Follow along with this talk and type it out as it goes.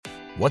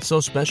What's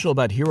so special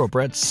about Hero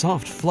Bread's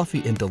soft,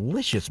 fluffy, and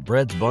delicious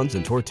breads, buns,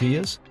 and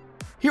tortillas?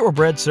 Hero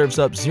Bread serves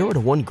up 0 to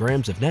 1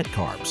 grams of net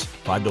carbs,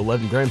 5 to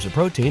 11 grams of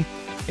protein,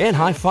 and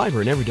high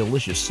fiber in every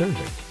delicious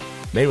serving.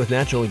 Made with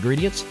natural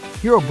ingredients,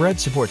 Hero Bread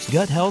supports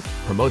gut health,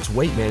 promotes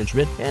weight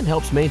management, and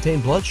helps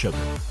maintain blood sugar.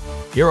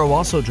 Hero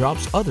also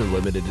drops other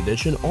limited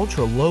edition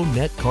ultra-low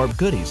net carb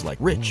goodies like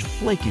rich,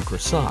 flaky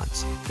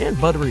croissants and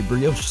buttery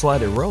brioche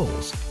slider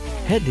rolls.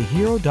 Head to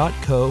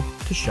hero.co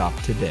to shop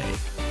today.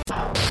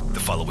 The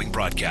following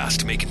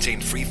broadcast may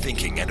contain free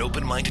thinking and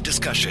open-minded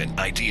discussion,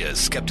 ideas,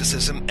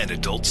 skepticism, and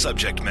adult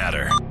subject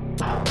matter.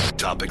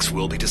 Topics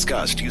will be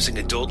discussed using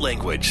adult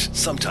language,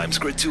 sometimes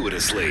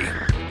gratuitously.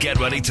 Get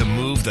ready to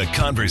move the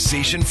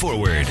conversation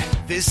forward.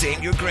 This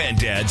ain't your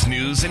granddad's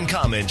news and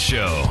comment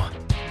show.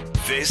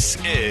 This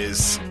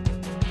is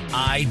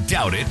I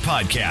Doubt It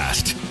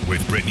Podcast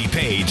with Brittany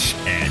Page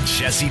and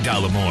Jesse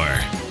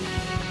Dollamore.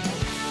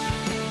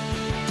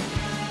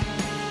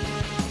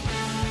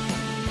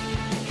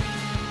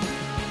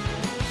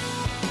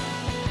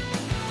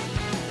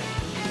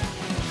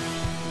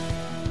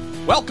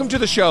 Welcome to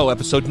the show,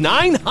 episode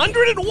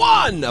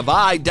 901 of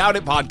I Doubt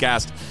It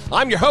Podcast.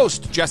 I'm your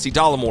host, Jesse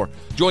Dollamore,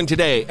 joined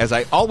today, as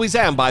I always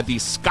am, by the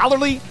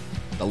scholarly,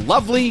 the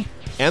lovely,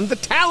 and the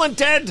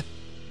talented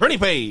Brittany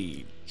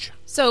Page.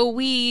 So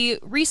we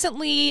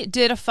recently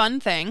did a fun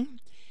thing,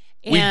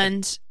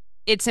 and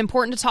it's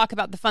important to talk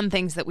about the fun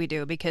things that we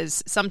do,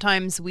 because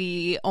sometimes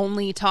we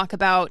only talk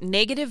about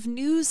negative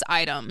news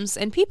items,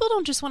 and people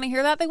don't just want to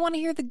hear that, they want to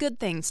hear the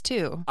good things,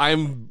 too.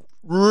 I'm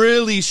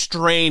really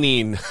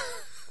straining...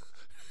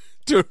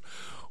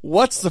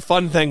 What's the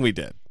fun thing we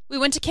did? We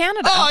went to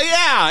Canada. Oh,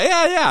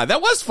 yeah.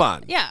 That was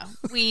fun. Yeah.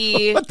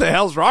 What the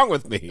hell's wrong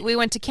with me? We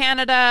went to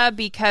Canada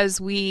because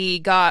we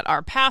got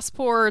our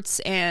passports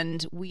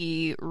and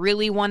we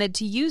really wanted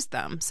to use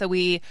them. So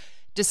we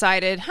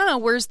decided,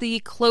 where's the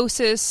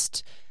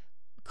closest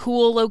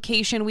cool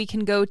location we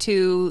can go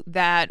to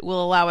that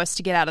will allow us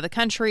to get out of the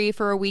country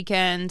for a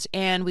weekend?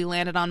 And we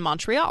landed on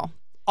Montreal.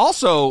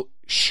 Also,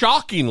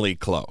 shockingly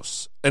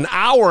close. An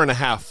hour and a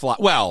half flight.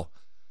 Well,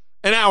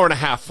 an hour and a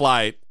half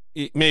flight,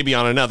 maybe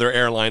on another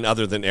airline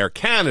other than Air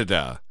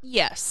Canada.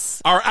 Yes.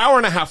 Our hour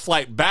and a half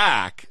flight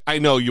back, I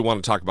know you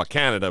want to talk about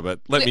Canada, but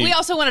we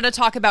also wanted to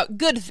talk about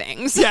good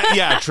things.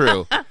 Yeah,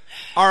 true.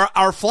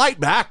 Our flight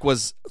back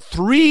was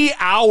 3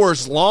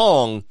 hours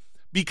long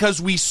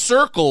because we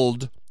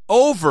circled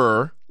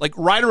over, like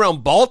right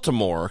around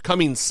Baltimore,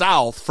 coming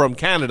south from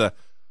Canada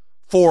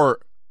for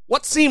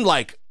what seemed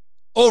like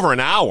over an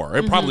hour.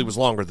 It probably was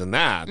longer than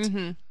that.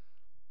 Mm-hmm.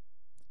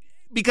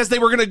 Because they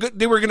were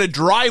gonna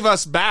drive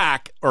us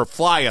back or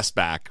fly us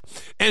back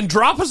and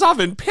drop us off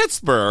in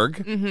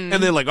Pittsburgh, and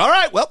then all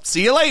right, well,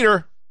 see you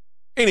later.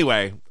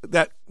 Anyway,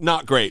 that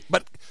not great,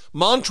 but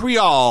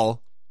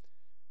Montreal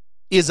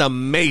is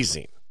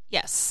amazing.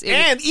 Yes,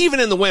 and even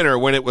in the winter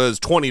when it was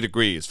 20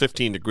 degrees,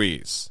 15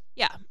 degrees.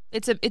 Yeah,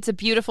 it's a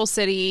beautiful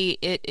city.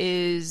 It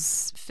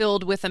is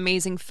filled with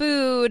amazing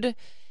food.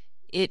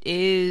 It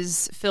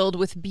is filled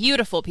with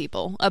beautiful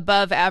people,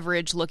 above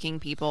average looking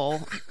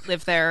people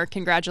live there.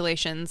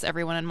 Congratulations,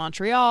 everyone in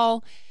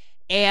Montreal.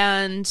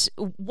 And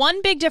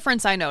one big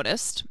difference I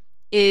noticed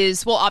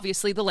is, well,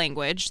 obviously the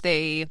language.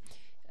 They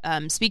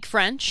speak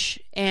French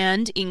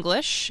and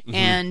English. Mm-hmm.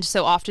 And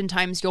so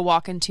oftentimes you'll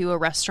walk into a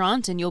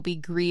restaurant and you'll be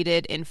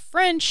greeted in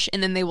French,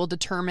 and then they will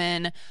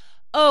determine,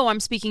 oh, I'm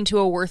speaking to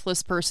a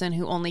worthless person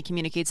who only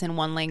communicates in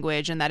one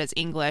language, and that is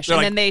English.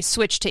 They're then they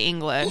switch to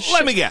English.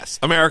 Let me guess.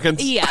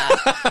 Americans? Yeah.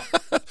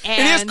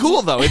 It is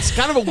cool, though. It's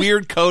kind of a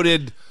weird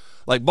coded,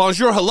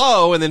 bonjour,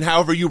 hello, and then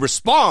however you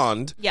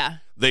respond,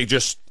 they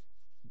just,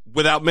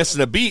 without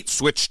missing a beat,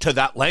 switch to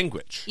that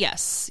language.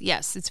 Yes.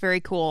 It's very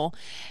cool.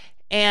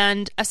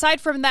 And aside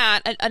from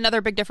that,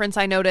 another big difference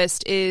I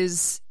noticed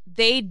is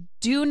they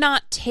do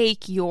not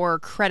take your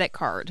credit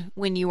card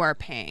when you are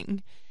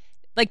paying.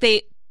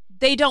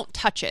 They don't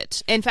touch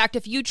it. In fact,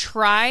 if you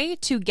try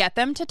to get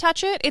them to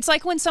touch it, it's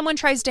like when someone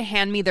tries to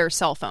hand me their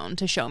cell phone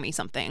to show me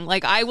something.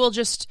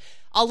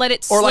 I'll let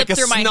it slip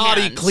through my hand. Or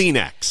like a snotty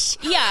Kleenex.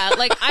 Yeah,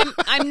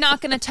 I'm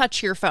not going to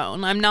touch your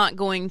phone. I'm not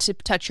going to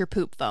touch your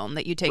poop phone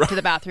that you take to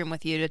the bathroom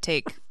with you to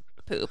take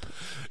poop.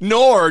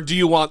 Nor do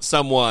you want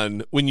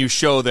someone, when you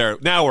show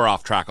now we're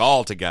off track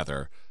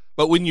altogether,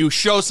 but when you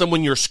show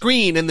someone your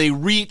screen and they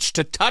reach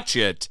to touch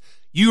it,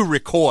 you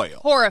recoil.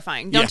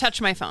 Horrifying. Don't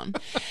touch my phone.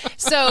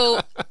 So,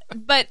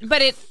 but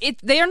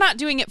they are not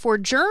doing it for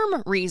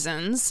germ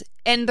reasons.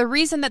 And the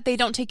reason that they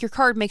don't take your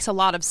card makes a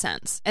lot of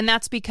sense. And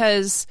that's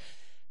because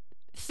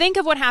think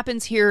of what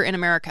happens here in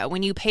America.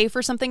 When you pay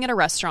for something at a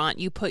restaurant,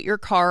 you put your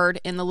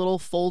card in the little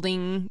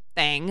folding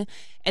thing,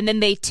 and then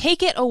they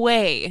take it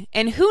away.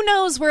 And who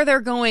knows where they're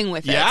going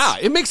with it? Yeah,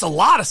 it makes a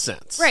lot of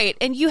sense. Right.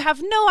 And you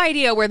have no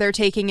idea where they're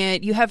taking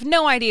it. You have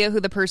no idea who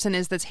the person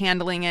is that's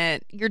handling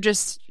it. You're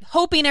just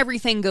hoping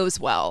everything goes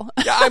well.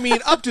 Yeah, I mean,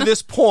 up to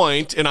this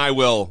point, and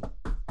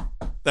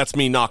that's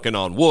me knocking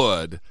on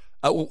wood,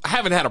 I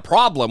haven't had a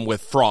problem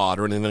with fraud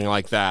or anything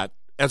like that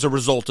as a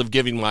result of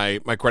giving my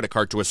credit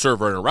card to a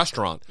server in a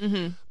restaurant.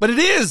 Mm-hmm. But it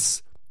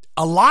is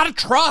a lot of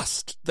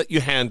trust that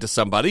you hand to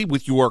somebody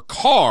with your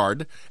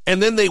card,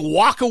 and then they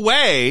walk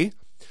away,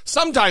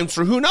 sometimes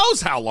for who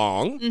knows how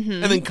long,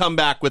 and then come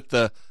back with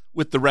the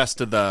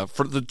rest of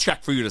the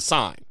check for you to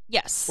sign.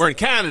 Yes. Where in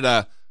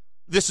Canada,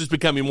 this is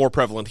becoming more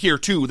prevalent here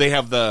too. They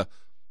have the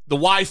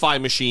Wi-Fi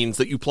machines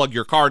that you plug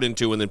your card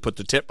into and then put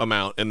the tip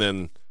amount and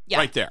then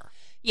right there.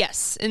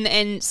 Yes,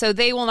 and so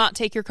they will not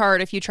take your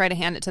card if you try to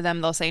hand it to them.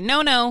 They'll say,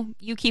 no,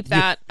 you keep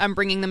that. I'm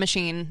bringing the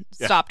machine.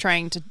 Stop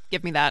trying to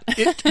give me that.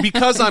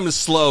 Because I'm a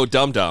slow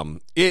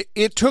dum-dum,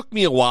 it took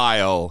me a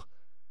while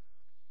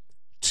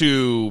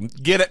to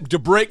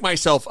break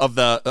myself of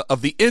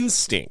the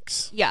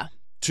instincts. Yeah.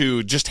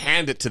 To just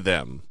hand it to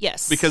them.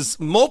 Yes. Because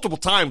multiple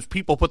times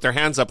people put their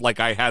hands up like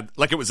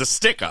it was a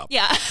stick up.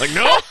 Yeah. Like,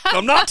 no,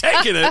 I'm not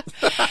taking it.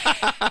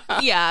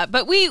 Yeah,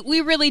 but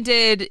we really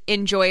did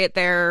enjoy it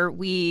there.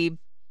 We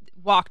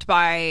walked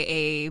by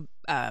a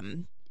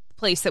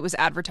place that was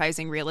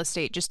advertising real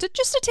estate just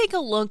to take a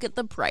look at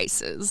the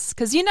prices,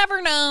 because you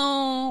never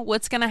know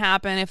what's going to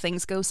happen if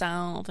things go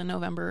south in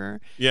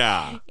November.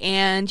 Yeah.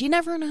 And you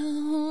never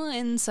know.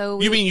 And so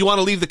you mean you want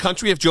to leave the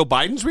country if Joe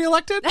Biden's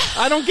reelected?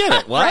 I don't get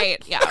it. What?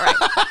 Right. Yeah,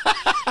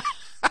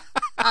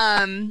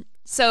 right.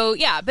 So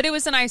yeah, but it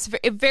was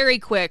a very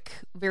quick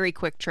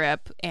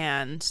trip,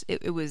 and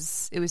it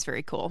was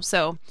very cool.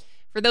 So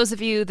for those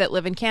of you that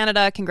live in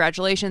Canada,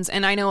 congratulations.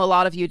 And I know a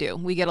lot of you do.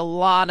 We get a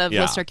lot of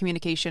listener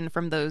communication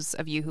from those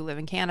of you who live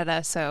in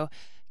Canada. So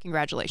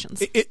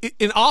congratulations.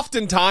 And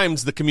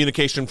oftentimes the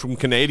communication from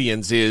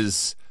Canadians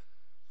is,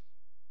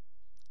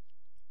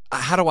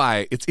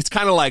 it's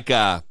kind of like,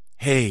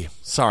 hey,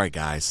 sorry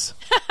guys.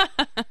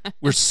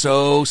 We're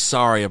so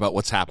sorry about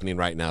what's happening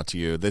right now to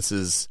you. This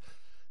is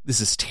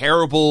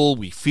terrible.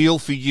 We feel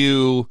for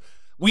you.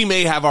 We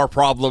may have our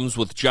problems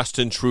with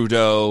Justin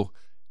Trudeau.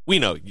 We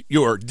know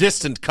your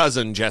distant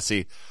cousin,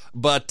 Jesse,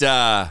 but,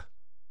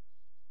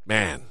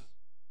 man,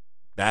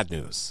 bad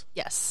news.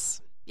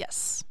 Yes.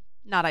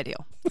 Not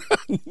ideal.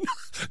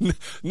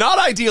 Not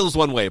ideal is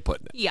one way of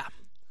putting it. Yeah.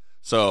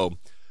 So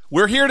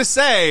we're here to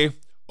say,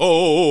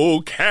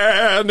 oh,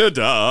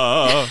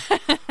 Canada,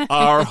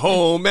 our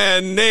home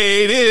and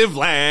native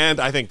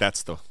land. I think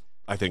that's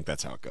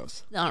how it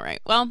goes. All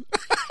right. Well,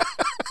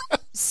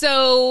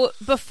 so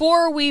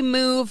before we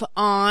move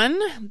on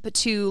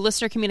to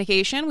listener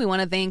communication, we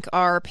want to thank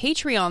our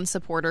Patreon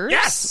supporters.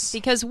 Yes!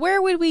 Because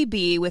where would we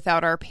be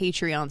without our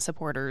Patreon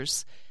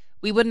supporters?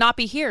 We would not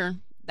be here.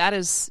 That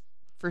is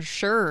for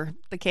sure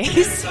the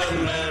case.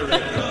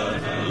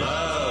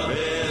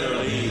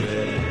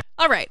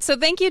 All right. So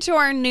thank you to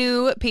our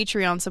new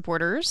Patreon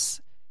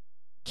supporters.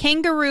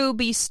 Kangaroo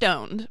Be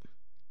Stoned.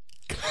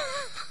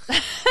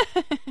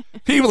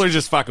 People are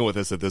just fucking with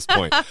us at this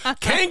point.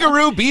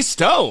 Kangaroo Be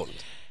Stoned.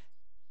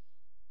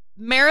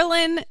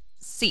 Marilyn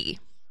C.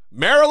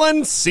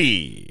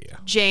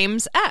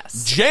 James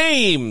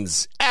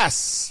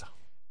S.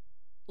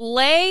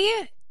 Lay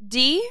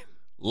D.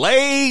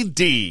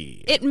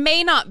 It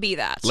may not be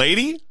that.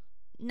 Lady?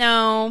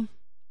 No.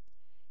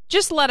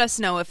 Just let us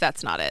know if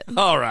that's not it.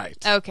 All right.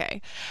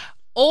 Okay.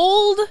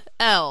 Old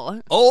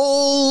L.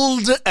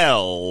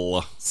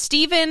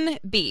 Stephen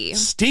B.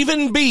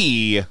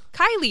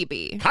 Kylie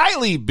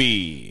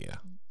B.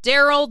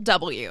 Daryl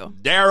W.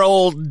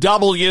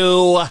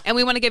 And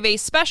we want to give a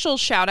special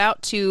shout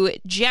out to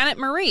Janet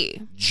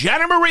Marie.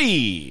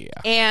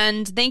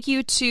 And thank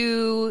you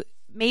to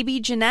maybe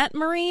Jeanette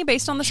Marie,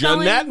 based on the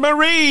spelling. Jeanette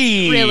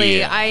Marie.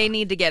 Really, I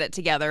need to get it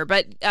together.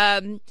 But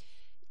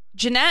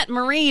Jeanette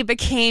Marie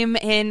became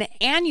an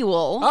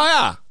annual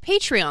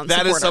Patreon supporter.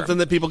 That is something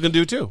that people can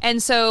do too.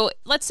 And so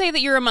let's say that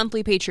you're a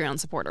monthly Patreon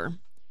supporter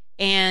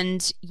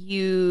and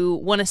you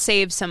want to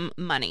save some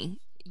money.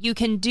 You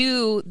can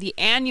do the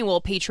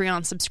annual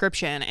Patreon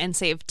subscription and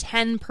save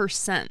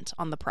 10%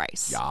 on the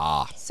price.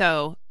 Yeah.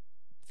 So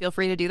feel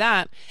free to do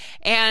that.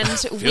 And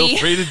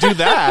free to do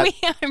that.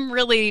 I'm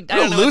really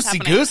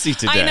loosey-goosey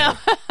today. I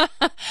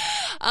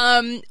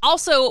know.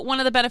 Also, one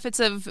of the benefits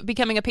of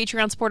becoming a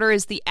Patreon supporter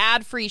is the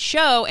ad-free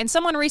show. And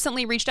someone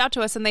recently reached out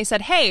to us and they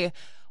said, hey,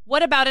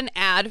 what about an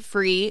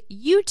ad-free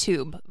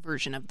YouTube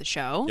version of the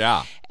show?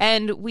 Yeah.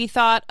 And we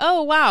thought,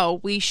 oh, wow,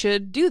 we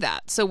should do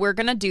that. So we're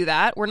going to do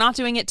that. We're not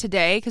doing it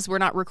today because we're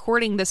not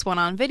recording this one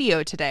on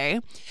video today.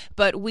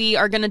 But we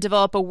are going to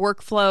develop a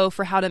workflow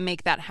for how to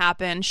make that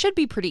happen. Should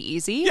be pretty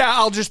easy. Yeah,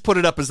 I'll just put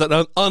it up as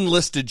an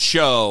unlisted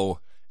show.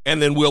 And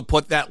then we'll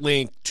put that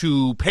link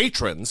to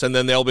patrons, and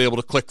then they'll be able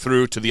to click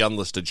through to the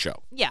unlisted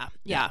show. Yeah.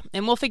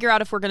 And we'll figure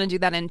out if we're going to do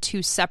that in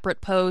 2 separate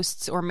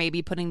posts or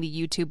maybe putting the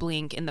YouTube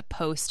link in the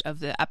post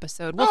of the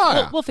episode.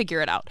 We'll figure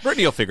it out.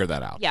 Brittany will figure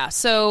that out. Yeah,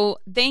 so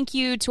thank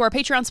you to our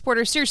Patreon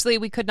supporters. Seriously,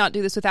 we could not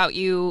do this without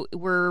you.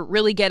 We're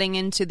really getting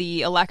into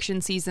the election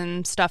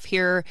season stuff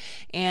here,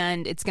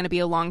 and it's going to be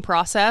a long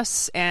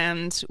process,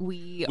 and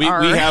we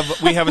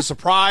have a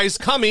surprise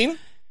coming.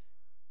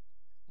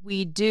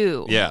 We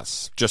do.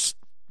 Yes, just...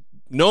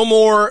 No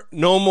more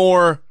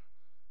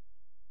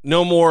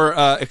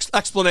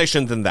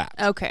explanation than that.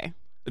 Okay.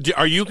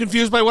 Are you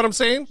confused by what I'm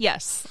saying?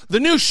 Yes. The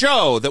new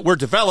show that we're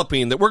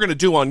developing that we're going to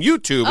do on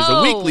YouTube is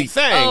a weekly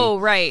thing. Oh,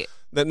 right.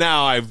 That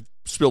now I've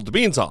spilled the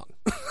beans on.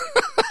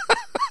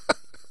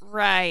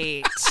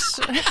 Right.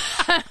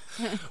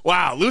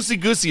 Wow, Lucy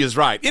Goosey is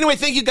right. Anyway,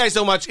 thank you guys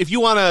so much. If you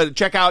want to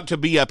check out to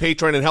be a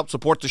patron and help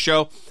support the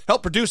show,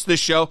 help produce this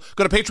show,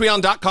 go to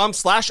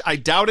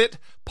patreon.com/IDoubtIt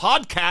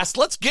podcast.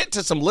 Let's get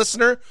to some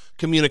listener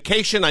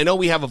communication. I know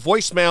we have a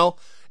voicemail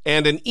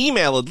and an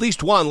email, at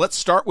least one. Let's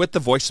start with the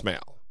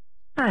voicemail.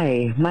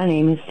 Hi, my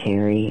name is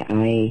Terry.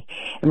 I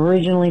am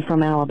originally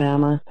from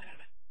Alabama,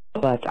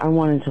 but I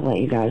wanted to let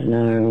you guys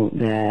know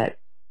that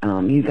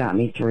you got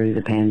me through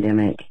the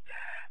pandemic.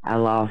 I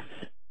lost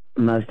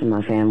most of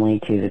my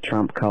family to the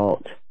Trump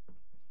cult,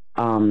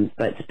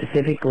 but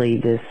specifically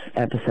this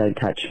episode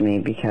touched me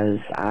because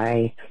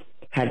I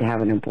had to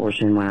have an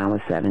abortion when I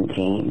was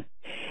 17,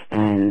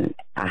 and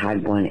I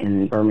had one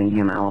in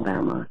Birmingham,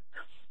 Alabama.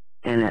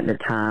 And at the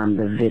time,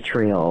 the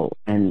vitriol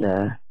and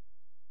the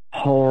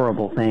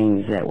horrible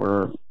things that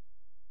were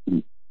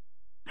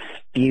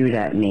spewed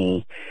at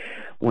me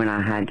when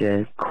I had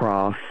to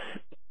cross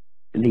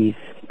these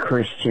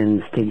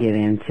Christians to get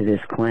into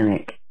this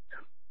clinic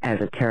as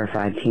a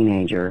terrified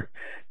teenager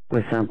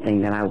was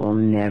something that I will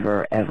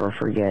never, ever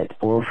forget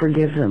or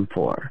forgive them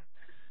for.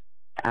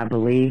 I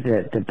believe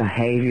that the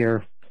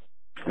behavior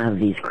of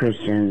these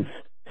Christians,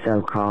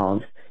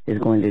 so-called, is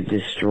going to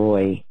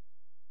destroy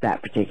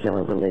that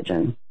particular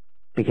religion.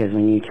 Because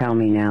when you tell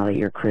me now that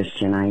you're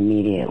Christian, I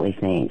immediately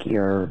think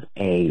you're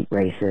a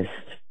racist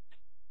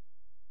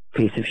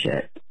piece of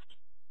shit.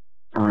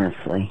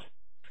 Honestly.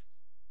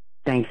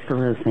 Thanks for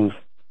listening.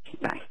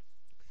 Bye.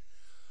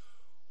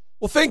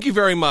 Well, thank you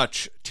very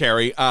much,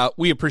 Terry.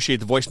 We appreciate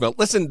the voicemail.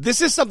 Listen,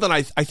 this is something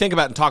I think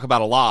about and talk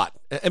about a lot,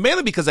 and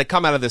mainly because I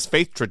come out of this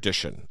faith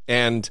tradition.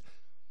 And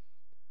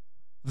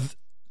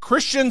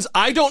Christians,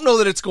 I don't know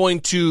that it's going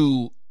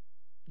to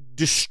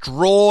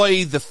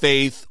destroy the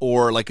faith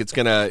or like it's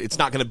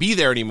not going to be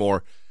there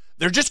anymore.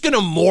 They're just going to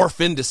morph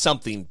into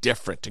something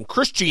different. And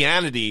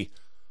Christianity,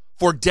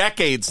 for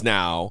decades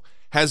now,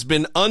 has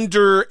been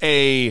under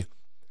a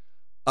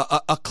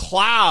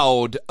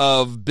cloud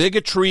of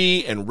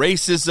bigotry and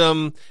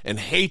racism and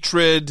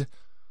hatred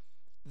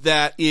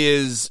that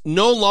is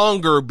no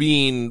longer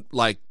being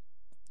like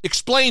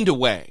explained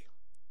away.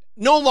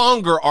 No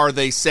longer are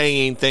they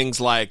saying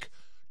things like,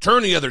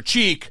 turn the other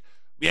cheek.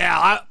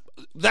 Yeah,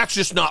 that's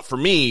just not for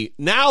me.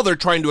 Now they're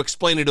trying to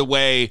explain it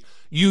away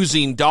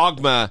using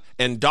dogma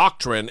and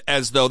doctrine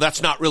as though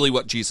that's not really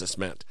what Jesus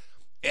meant.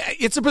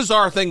 It's a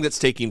bizarre thing that's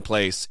taking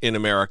place in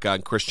America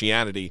and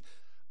Christianity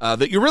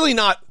that you're really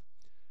not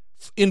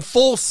in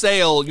full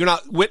sail. You're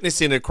not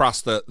witnessing it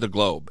across the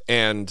globe.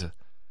 And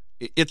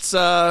it's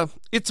a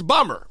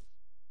bummer.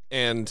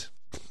 And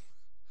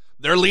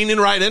they're leaning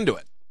right into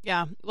it.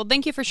 Yeah. Well,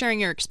 thank you for sharing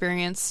your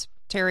experience,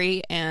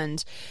 Terry.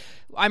 And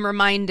I'm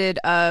reminded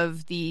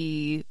of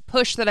the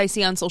push that I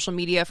see on social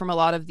media from a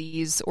lot of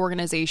these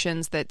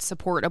organizations that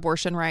support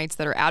abortion rights,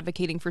 that are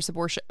advocating for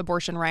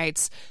abortion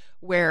rights,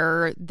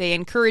 where they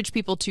encourage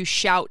people to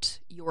shout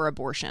your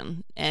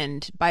abortion.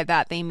 And by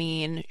that, they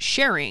mean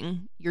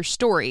sharing your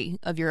story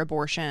of your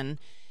abortion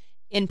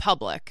in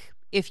public,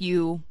 if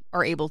you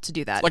are able to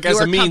do that. Like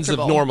as a means of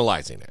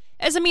normalizing it.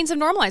 As a means of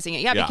normalizing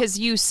it, yeah, because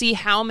you see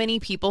how many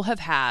people have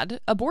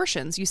had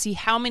abortions. You see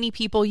how many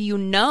people you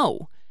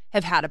know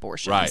have had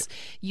abortions. Right.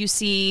 You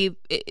see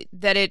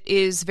that it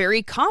is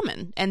very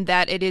common and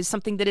that it is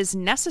something that is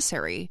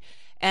necessary.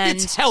 And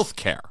it's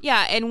healthcare.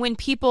 Yeah, and when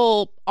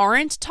people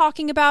aren't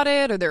talking about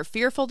it or they're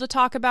fearful to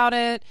talk about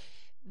it,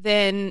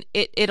 then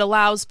it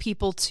allows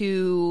people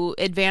to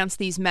advance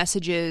these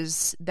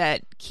messages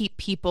that keep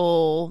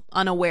people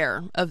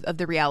unaware of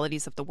the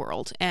realities of the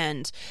world.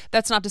 And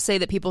that's not to say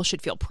that people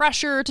should feel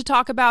pressure to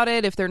talk about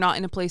it if they're not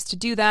in a place to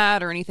do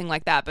that or anything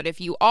like that. But if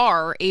you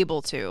are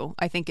able to,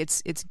 I think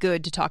it's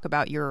good to talk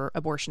about your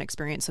abortion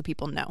experience so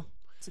people know.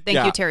 So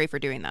thank you, Terry, for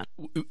doing that.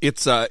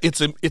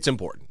 It's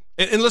important.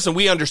 And listen,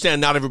 we understand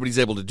not everybody's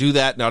able to do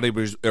that. Not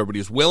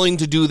everybody's willing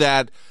to do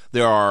that.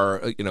 There are,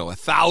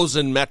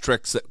 1,000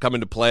 metrics that come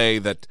into play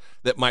that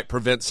might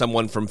prevent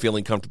someone from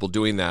feeling comfortable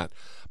doing that.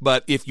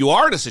 But if you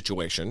are in a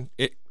situation,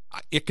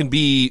 it can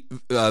be,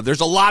 there's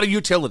a lot of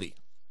utility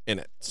in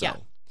it. So. Yeah.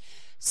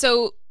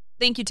 So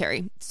thank you,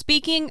 Terry.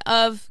 Speaking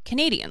of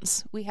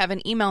Canadians, we have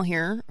an email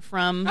here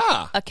from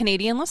a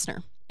Canadian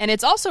listener. And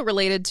it's also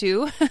related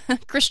to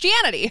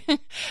Christianity,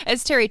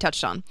 as Terry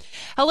touched on.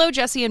 Hello,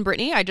 Jesse and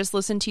Brittany. I just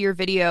listened to your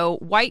video.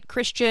 White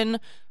Christian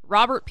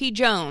Robert P.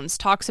 Jones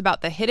talks about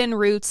the hidden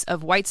roots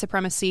of white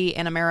supremacy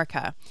in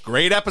America.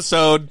 Great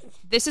episode.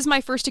 This is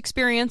my first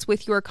experience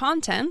with your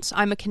content.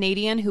 I'm a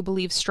Canadian who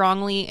believes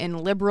strongly in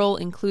liberal,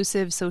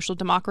 inclusive social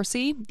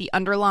democracy, the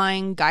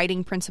underlying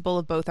guiding principle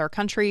of both our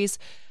countries.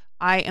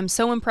 I am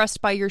so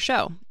impressed by your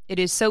show. It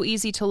is so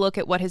easy to look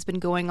at what has been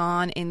going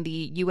on in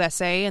the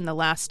USA in the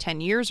last 10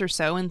 years or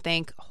so and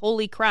think,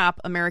 holy crap,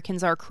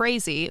 Americans are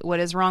crazy. What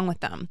is wrong with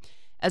them?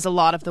 As a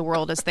lot of the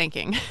world is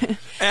thinking.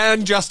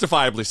 And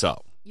justifiably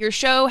so. Your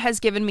show has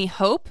given me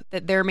hope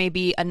that there may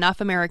be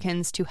enough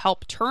Americans to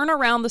help turn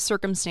around the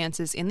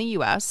circumstances in the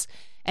U.S.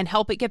 and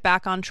help it get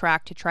back on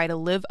track to try to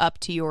live up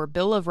to your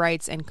Bill of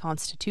Rights and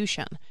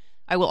Constitution.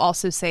 I will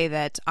also say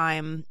that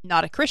I'm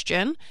not a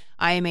Christian.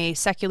 I am a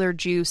secular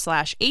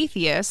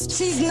Jew/atheist.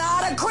 She's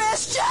not a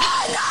Christian!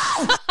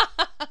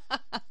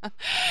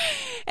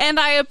 And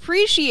I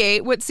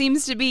appreciate what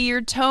seems to be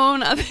your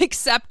tone of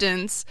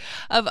acceptance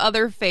of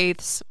other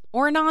faiths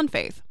or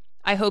non-faith.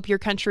 I hope your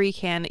country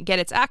can get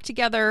its act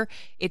together.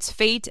 Its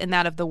fate and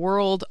that of the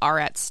world are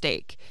at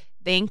stake.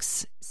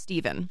 Thanks,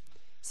 Stephen.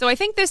 So I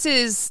think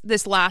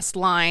this last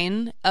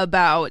line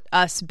about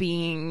us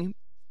being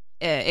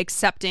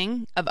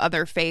accepting of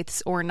other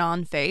faiths or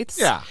non-faiths.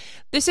 Yeah.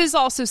 This is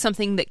also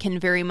something that can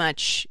very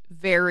much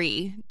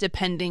vary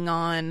depending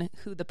on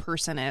who the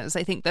person is.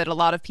 I think that a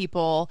lot of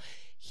people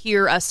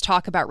hear us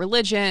talk about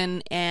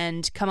religion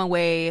and come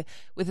away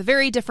with a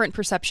very different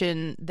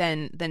perception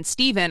than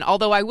Stephen.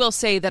 Although I will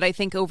say that I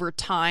think over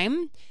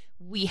time,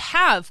 we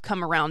have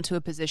come around to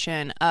a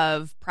position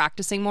of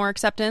practicing more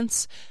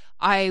acceptance.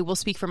 I will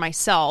speak for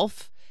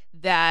myself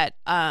that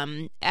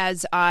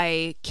as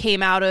I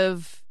came out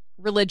of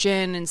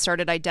religion and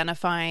started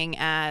identifying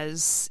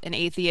as an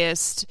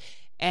atheist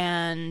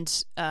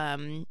and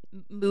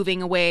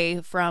moving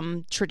away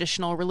from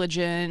traditional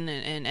religion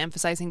and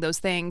emphasizing those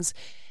things,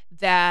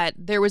 that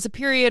there was a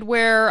period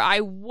where I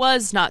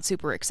was not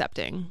super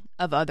accepting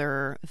of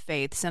other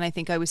faiths. And I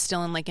think I was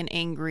still in like an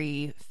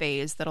angry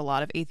phase that a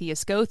lot of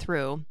atheists go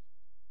through.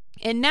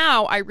 And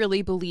now I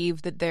really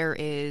believe that there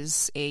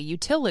is a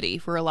utility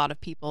for a lot of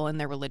people in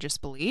their religious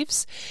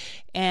beliefs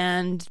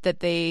and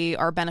that they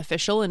are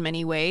beneficial in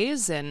many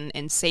ways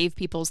and save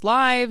people's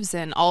lives.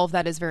 And all of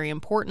that is very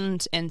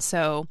important. And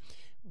so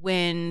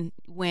when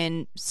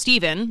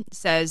Stephen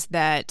says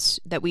that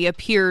we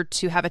appear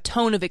to have a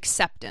tone of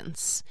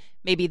acceptance,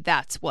 maybe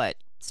that's what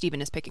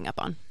Stephen is picking up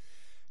on.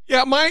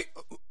 Yeah, my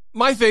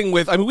thing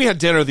with, I mean, we had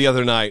dinner the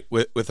other night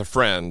with a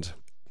friend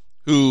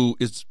who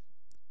is,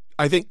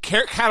 I think,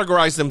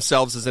 categorized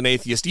themselves as an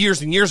atheist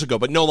years and years ago,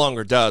 but no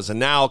longer does, and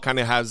now kind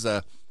of has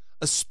a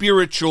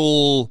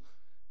spiritual,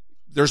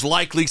 there's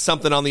likely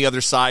something on the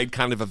other side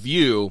kind of a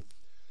view.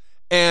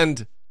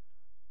 And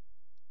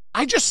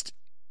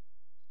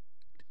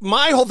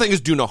my whole thing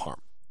is do no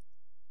harm.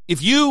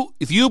 If you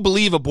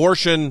believe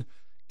abortion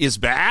is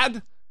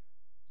bad,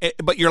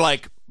 but you're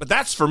like, but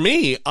that's for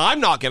me, I'm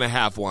not going to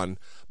have one,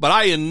 but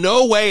I in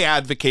no way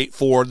advocate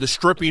for the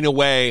stripping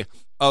away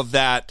of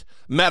that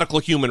medical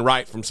human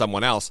right from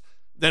someone else,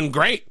 then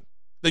great.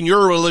 Then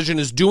your religion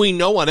is doing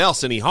no one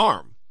else any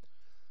harm.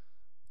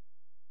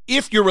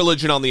 If your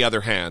religion, on the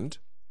other hand,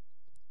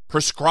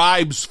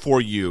 prescribes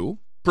for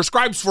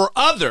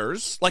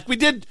others, like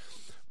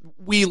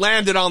we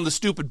landed on the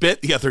stupid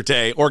bit the other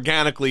day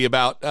organically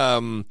about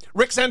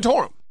Rick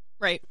Santorum.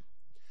 Right.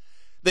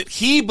 That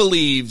he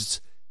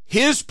believes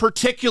his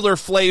particular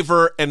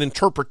flavor and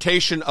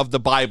interpretation of the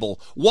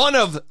Bible, one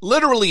of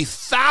literally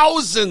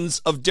thousands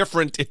of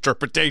different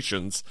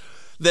interpretations,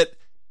 that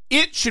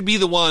it should be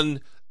the one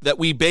that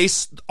we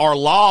base our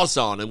laws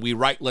on and we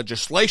write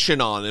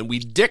legislation on and we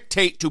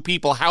dictate to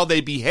people how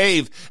they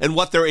behave and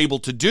what they're able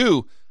to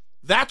do.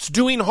 That's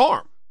doing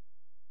harm.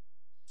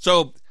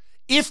 So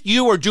if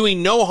you are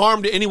doing no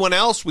harm to anyone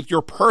else with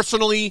your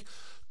personally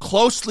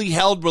closely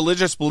held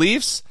religious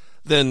beliefs,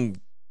 then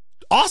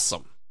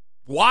awesome.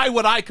 Why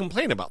would I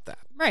complain about that?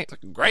 Right. It's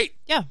like, great.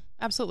 Yeah,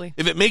 absolutely.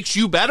 If it makes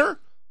you better,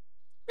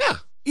 yeah.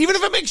 Even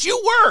if it makes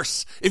you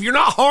worse, if you're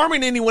not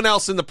harming anyone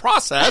else in the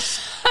process,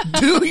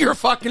 do your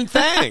fucking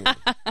thing.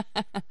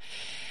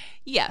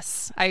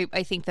 Yes, I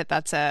think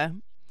that's a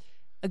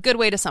good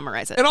way to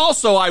summarize it. And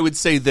also, I would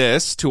say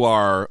this to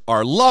our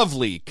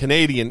lovely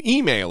Canadian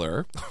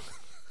emailer.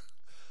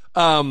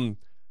 Don't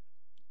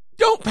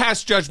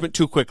pass judgment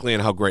too quickly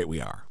on how great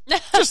we are.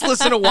 Just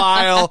listen a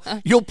while.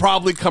 You'll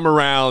probably come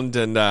around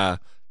and,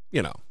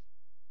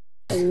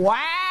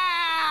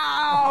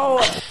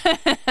 Wow!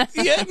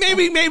 yeah,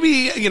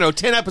 maybe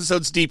 10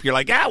 episodes deep, you're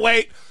like,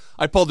 wait,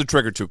 I pulled the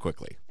trigger too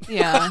quickly.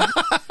 Yeah.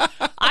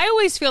 I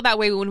always feel that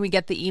way when we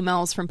get the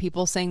emails from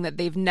people saying that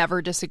they've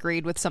never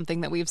disagreed with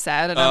something that we've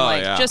said. And I'm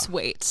like, yeah. Just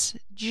wait.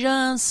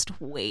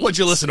 Would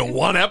you listen to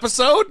one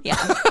episode?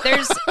 Yeah.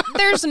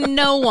 There's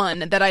no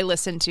one that I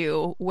listen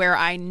to where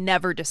I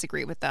never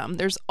disagree with them.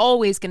 There's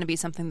always going to be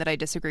something that I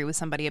disagree with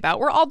somebody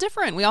about. We're all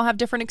different. We all have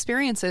different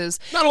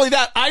experiences. Not only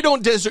that, I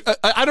don't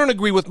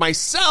agree with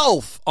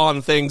myself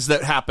on things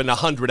that happened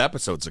 100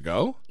 episodes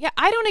ago. Yeah,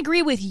 I don't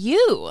agree with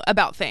you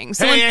about things.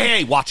 So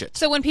Hey, watch it.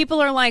 So when people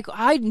are like,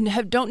 I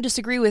don't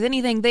disagree with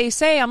anything they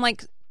say, I'm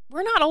like,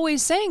 we're not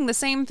always saying the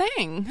same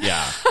thing.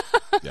 Yeah.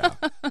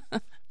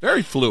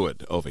 Very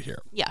fluid over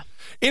here. Yeah.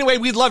 Anyway,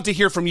 we'd love to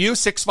hear from you,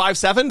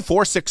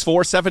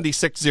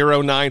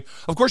 657-464-7609.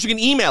 Of course, you can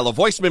email a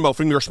voice memo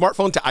from your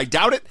smartphone to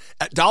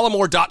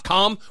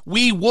idoubitit@dollamore.com.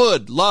 We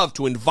would love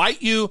to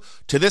invite you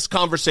to this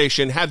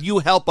conversation, have you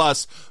help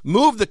us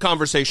move the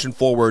conversation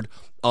forward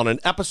on an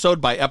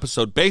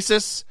episode-by-episode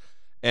basis.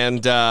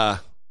 And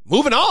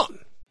moving on.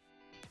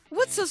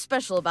 What's so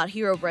special about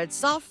Hero Bread's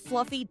soft,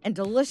 fluffy, and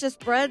delicious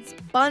breads,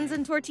 buns,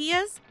 and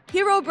tortillas?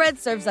 Hero Bread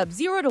serves up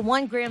 0 to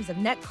 1 grams of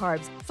net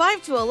carbs,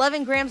 5 to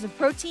 11 grams of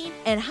protein,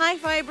 and high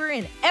fiber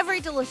in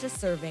every delicious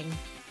serving.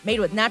 Made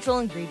with natural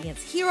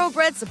ingredients, Hero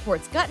Bread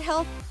supports gut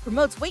health,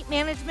 promotes weight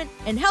management,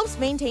 and helps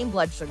maintain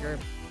blood sugar.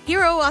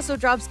 Hero also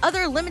drops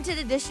other limited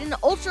edition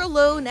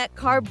ultra-low net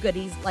carb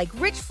goodies like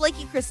rich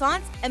flaky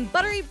croissants and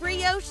buttery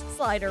brioche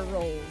slider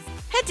rolls.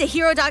 Head to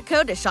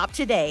hero.co to shop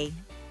today.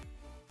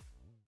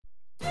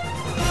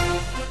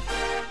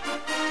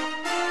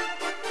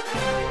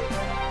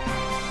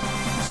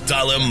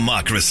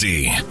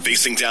 Democracy,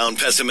 facing down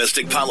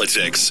pessimistic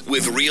politics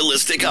with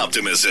realistic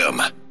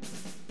optimism.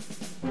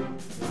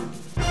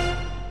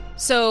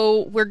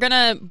 So we're going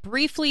to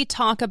briefly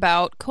talk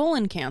about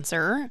colon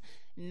cancer,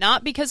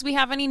 not because we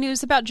have any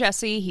news about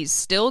Jesse. He's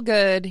still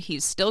good.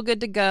 He's still good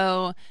to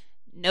go.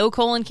 No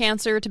colon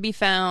cancer to be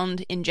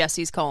found in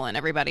Jesse's colon,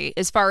 everybody,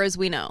 as far as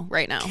we know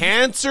right now.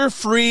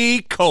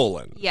 Cancer-free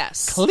colon.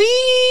 Yes.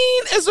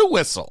 Clean as a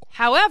whistle.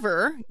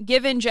 However,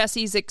 given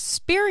Jesse's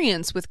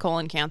experience with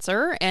colon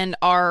cancer and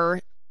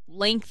our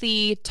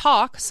lengthy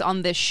talks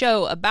on this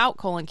show about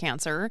colon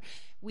cancer,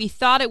 we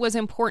thought it was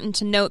important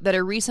to note that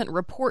a recent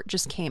report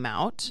just came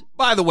out.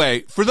 By the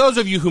way, for those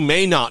of you who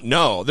may not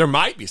know, there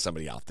might be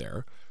somebody out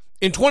there.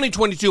 In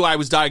 2022, I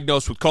was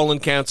diagnosed with colon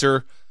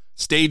cancer,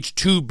 stage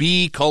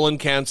 2B colon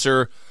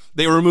cancer.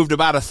 They removed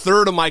about a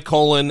third of my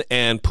colon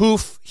and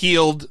poof,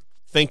 healed.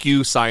 Thank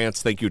you,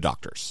 science. Thank you,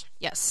 doctors.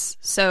 Yes.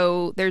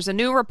 So there's a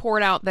new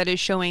report out that is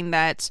showing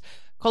that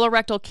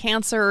colorectal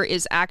cancer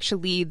is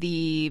actually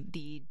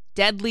the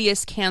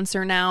deadliest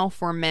cancer now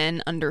for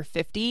men under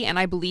 50, and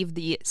I believe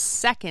the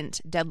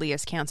second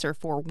deadliest cancer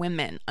for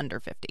women under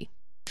 50.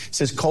 It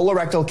says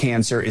colorectal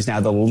cancer is now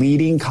the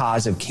leading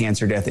cause of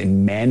cancer death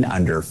in men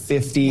under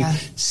 50,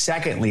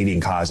 second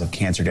leading cause of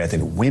cancer death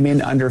in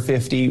women under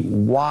 50.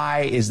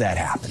 Why is that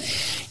happening?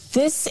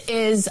 This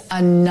is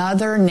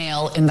another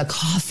nail in the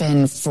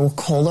coffin for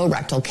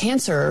colorectal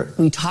cancer.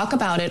 We talk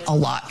about it a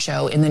lot,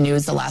 Joe, in the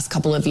news the last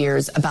couple of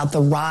years about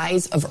the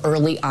rise of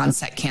early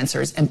onset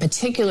cancers, and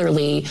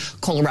particularly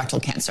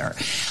colorectal cancer.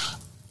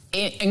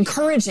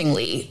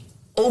 Encouragingly,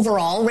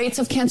 overall rates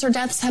of cancer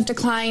deaths have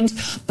declined,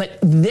 but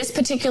this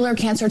particular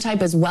cancer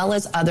type, as well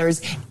as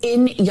others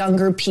in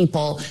younger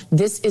people,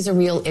 this is a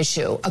real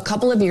issue. A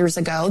couple of years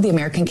ago, the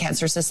American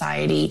Cancer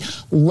Society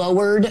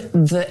lowered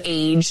the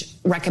age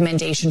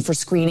recommendation for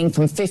screening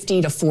from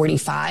 50 to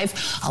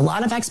 45. A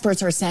lot of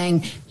experts are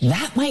saying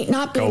that might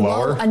not be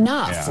low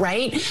enough,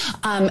 right?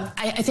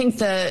 I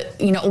think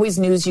always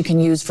news you can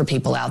use for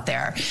people out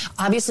there.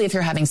 Obviously, if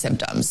you're having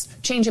symptoms,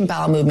 change in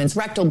bowel movements,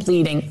 rectal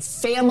bleeding,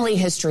 family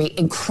history,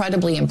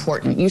 incredibly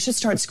important. You should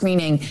start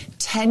screening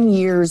 10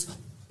 years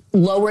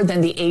lower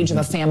than the age of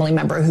a family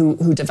member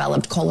who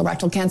developed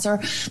colorectal cancer,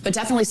 but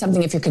definitely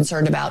something if you're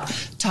concerned about,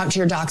 talk to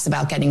your docs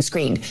about getting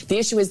screened. The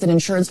issue is that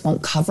insurance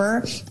won't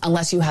cover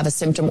unless you have a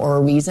symptom or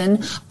a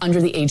reason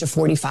under the age of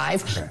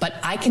 45. Okay. But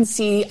I can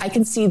see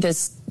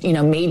this,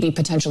 maybe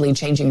potentially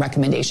changing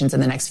recommendations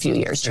in the next few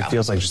years, Joe. It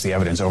feels like just the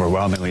evidence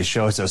overwhelmingly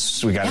shows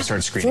us we got to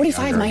start screening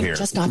 45 might here.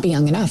 Just not be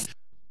young enough.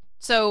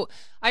 So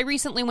I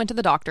recently went to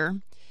the doctor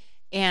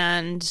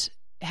and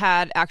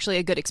had actually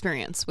a good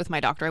experience with my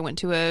doctor. I went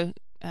to a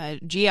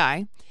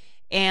GI,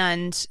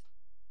 and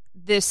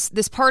this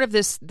part of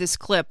this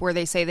clip where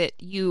they say that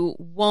you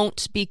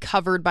won't be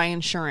covered by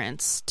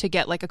insurance to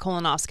get like a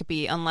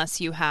colonoscopy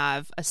unless you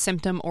have a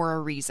symptom or a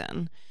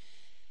reason.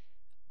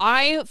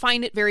 I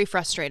find it very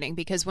frustrating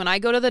because when I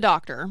go to the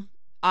doctor,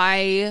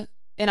 I'm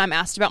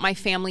asked about my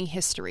family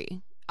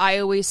history. I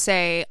always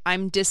say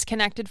I'm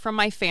disconnected from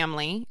my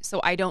family,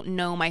 so I don't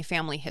know my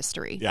family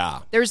history. Yeah.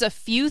 There's a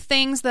few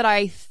things that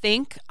I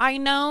think I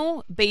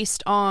know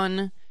based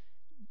on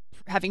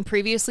having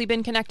previously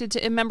been connected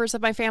to members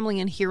of my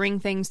family and hearing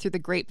things through the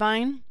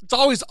grapevine.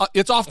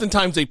 It's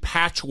oftentimes a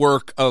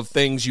patchwork of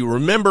things you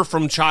remember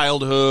from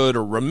childhood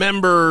or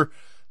remember.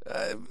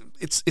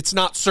 It's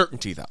not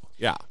certainty, though.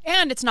 Yeah.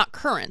 And it's not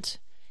current.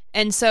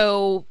 And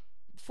so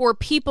for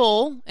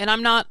people, and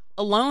I'm not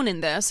alone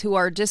in this, who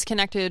are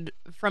disconnected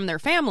from their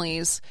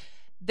families,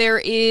 there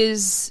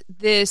is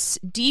this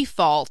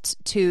default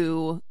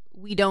to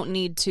we don't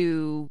need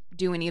to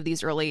do any of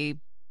these early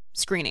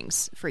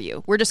screenings for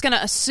you. We're just going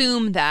to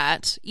assume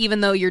that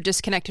even though you're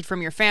disconnected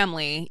from your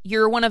family,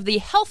 you're one of the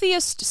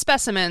healthiest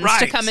specimens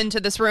to come into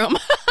this room.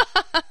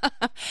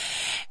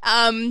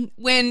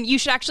 When you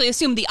should actually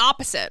assume the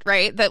opposite,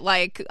 right? That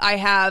like I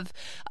have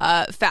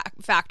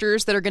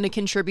factors that are going to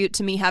contribute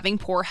to me having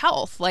poor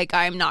health. Like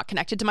I'm not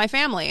connected to my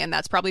family, and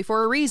that's probably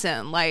for a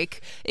reason,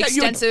 like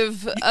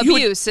extensive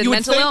abuse and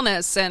mental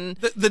illness. And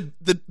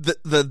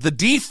the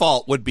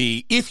default would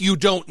be if you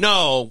don't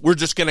know, we're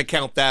just going to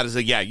count that as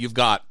you've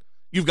got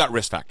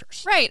risk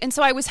factors. Right. And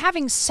so I was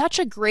having such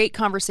a great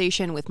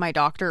conversation with my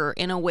doctor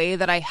in a way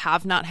that I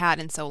have not had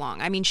in so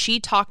long. I mean, she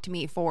talked to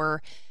me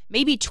for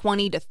maybe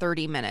 20 to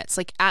 30 minutes,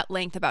 like at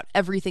length about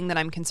everything that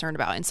I'm concerned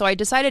about. And so I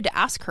decided to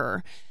ask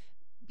her,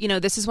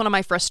 this is one of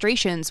my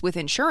frustrations with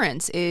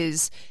insurance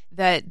is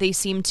that they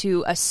seem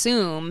to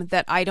assume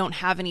that I don't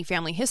have any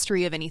family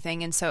history of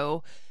anything. And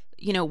so,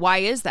 why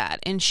is that?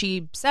 And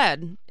she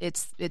said,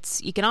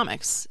 it's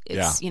economics.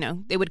 It's,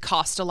 it would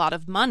cost a lot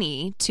of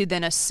money to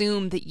then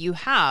assume that you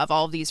have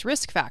all these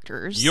risk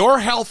factors. Your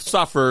health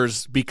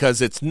suffers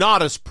because it's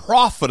not as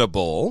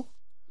profitable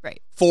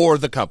for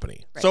the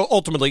company. Right. So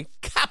ultimately,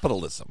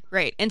 capitalism.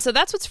 Right. And so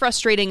that's what's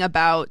frustrating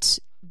about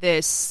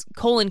this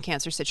colon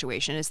cancer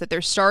situation is that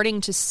they're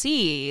starting to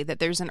see that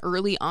there's an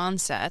early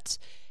onset.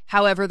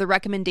 However, the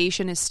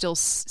recommendation is still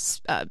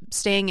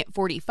staying at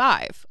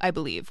 45, I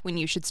believe, when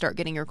you should start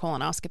getting your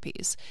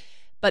colonoscopies.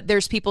 But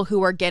there's people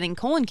who are getting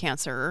colon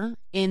cancer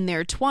in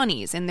their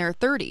 20s, in their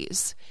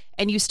 30s.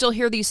 And you still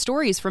hear these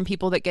stories from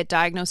people that get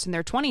diagnosed in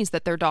their 20s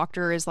that their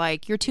doctor is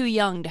like, you're too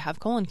young to have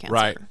colon cancer.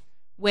 Right.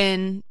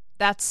 When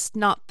that's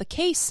not the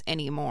case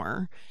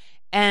anymore.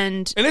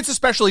 And it's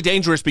especially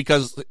dangerous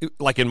because,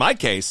 like in my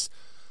case,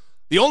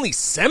 the only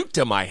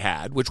symptom I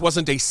had, which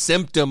wasn't a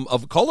symptom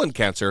of colon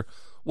cancer,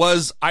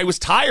 was I was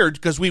tired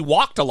because we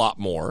walked a lot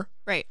more.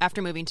 Right,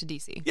 after moving to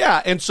D.C.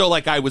 Yeah, and so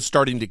I was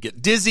starting to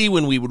get dizzy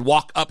when we would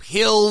walk up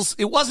hills.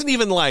 It wasn't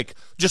even like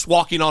just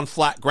walking on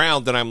flat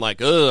ground that I'm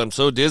like, I'm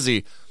so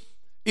dizzy.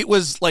 It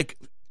was like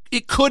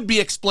it could be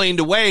explained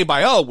away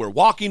by, we're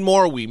walking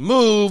more, we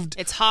moved.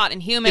 It's hot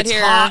and humid here.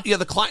 It's hot, yeah,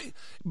 the climate.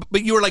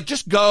 But you were like,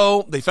 just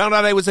go. They found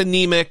out I was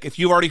anemic. If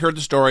you've already heard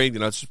the story,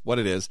 it's what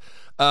it is.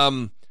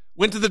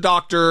 Went to the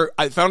doctor.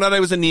 I found out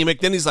I was anemic.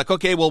 Then he's like,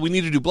 okay, well, we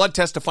need to do blood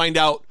tests to find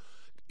out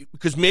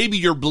because maybe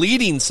you're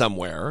bleeding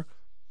somewhere.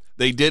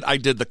 I did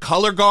the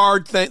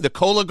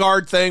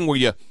Cologuard thing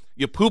where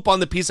you poop on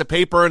the piece of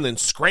paper and then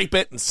scrape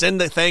it and send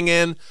the thing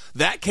in.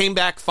 That came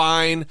back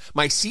fine.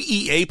 My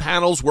CEA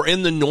panels were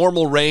in the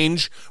normal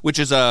range, which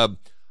is a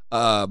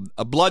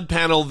blood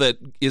panel that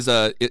is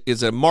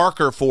a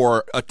marker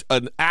for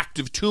an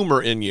active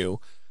tumor in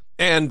you.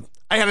 And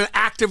I had an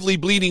actively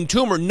bleeding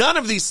tumor. None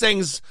of these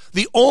things,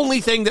 the only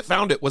thing that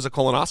found it was a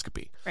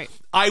colonoscopy. Right.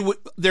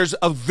 There's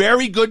a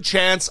very good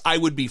chance I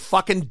would be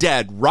fucking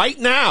dead right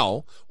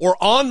now or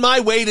on my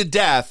way to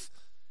death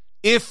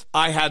if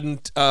I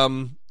hadn't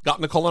gotten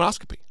a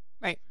colonoscopy.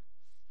 Right.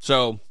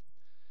 So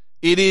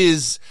it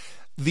is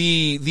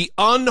the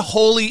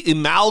unholy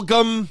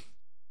amalgam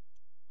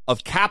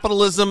of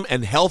capitalism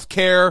and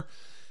healthcare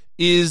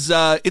is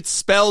it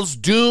spells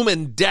doom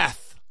and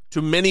death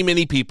to many,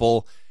 many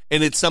people.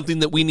 And it's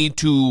something that we need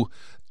to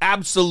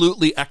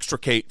absolutely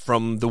extricate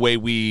from the way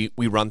we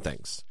run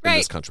things in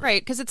this country.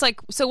 Right, because it's like,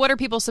 so what are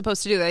people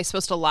supposed to do? Are they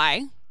supposed to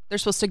lie? They're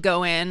supposed to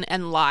go in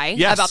and lie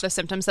about the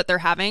symptoms that they're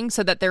having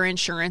so that their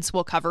insurance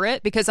will cover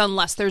it? Because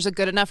unless there's a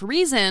good enough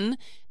reason,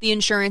 the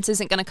insurance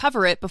isn't going to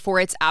cover it before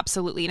it's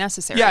absolutely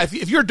necessary. Yeah,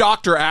 if your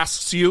doctor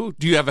asks you,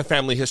 do you have a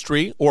family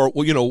history? Or,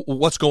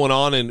 what's going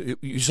on? And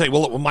you say,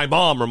 well, my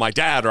mom or my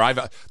dad,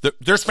 or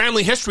there's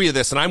family history of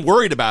this and I'm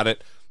worried about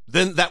it.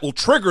 Then that will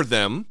trigger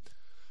them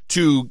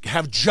to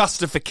have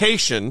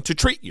justification to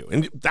treat you.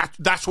 And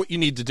that's what you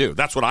need to do.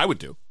 That's what I would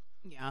do.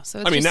 Yeah.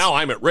 So now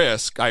I'm at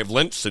risk. I have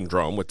Lynch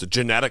syndrome with the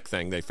genetic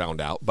thing they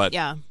found out. But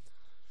yeah,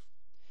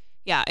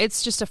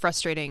 it's just a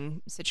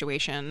frustrating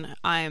situation.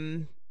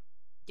 I'm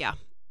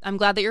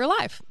glad that you're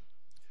alive.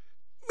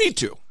 Me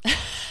too.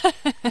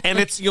 And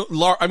it's,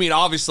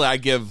 obviously I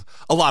give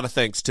a lot of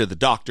thanks to the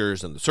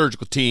doctors and the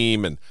surgical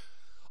team and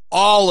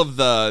all of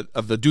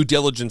the due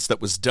diligence that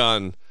was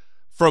done.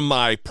 From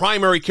my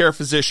primary care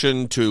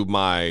physician to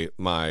my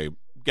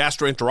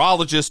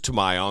gastroenterologist to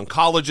my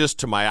oncologist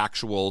to my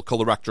actual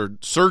colorectal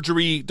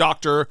surgery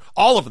doctor,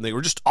 all of them, they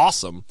were just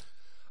awesome.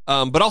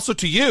 But also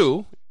to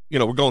you,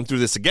 we're going through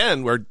this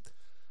again where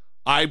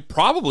I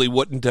probably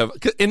wouldn't have,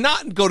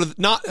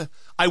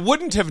 I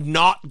wouldn't have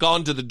not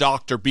gone to the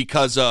doctor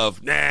because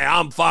of,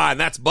 I'm fine,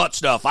 that's butt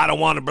stuff, I don't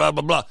want to blah,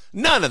 blah, blah.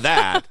 None of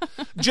that.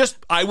 Just,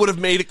 I would have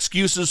made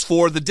excuses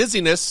for the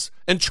dizziness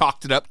and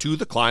chalked it up to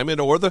the climate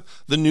or the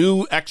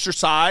new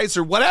exercise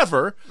or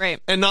whatever.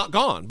 Right. And not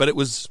gone. But it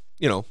was,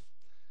 a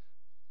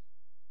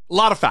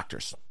lot of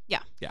factors. Yeah.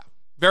 Yeah.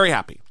 Very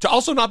happy to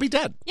also not be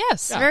dead.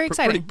 Yes. Very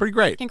exciting. Pretty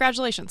great.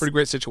 Congratulations. Pretty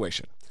great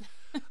situation.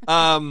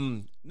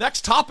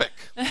 Next topic.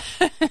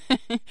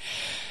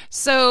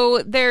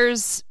 So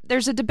there's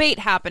a debate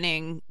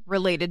happening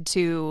related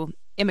to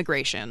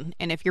immigration.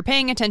 And if you're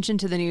paying attention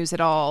to the news at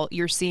all,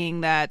 you're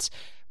seeing that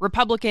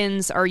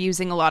Republicans are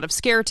using a lot of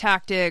scare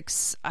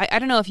tactics. I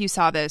don't know if you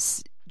saw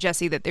this,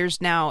 Jesse, that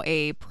there's now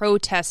a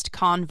protest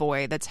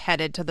convoy that's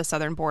headed to the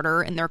southern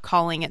border, and they're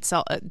calling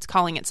itself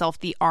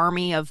the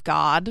Army of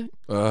God.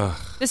 Ugh.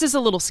 This is a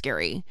little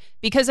scary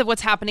because of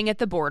what's happening at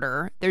the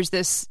border. There's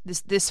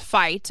this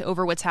fight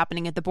over what's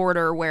happening at the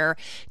border where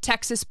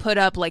Texas put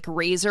up like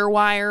razor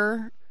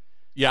wire.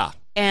 Yeah.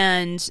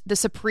 And the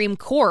Supreme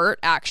Court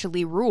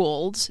actually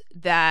ruled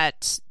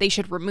that they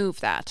should remove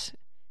that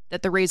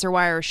the razor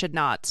wire should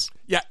not.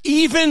 Yeah,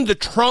 even the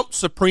Trump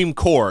Supreme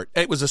Court,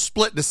 it was a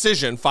split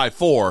decision,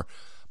 5-4,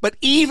 but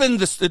even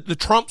the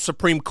Trump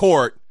Supreme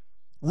Court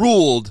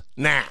ruled,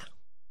 nah.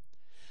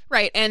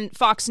 Right, and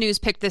Fox News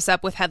picked this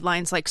up with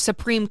headlines like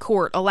Supreme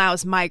Court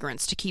allows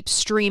migrants to keep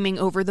streaming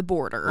over the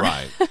border.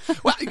 Right.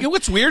 Well, you know,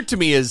 what's weird to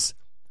me is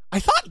I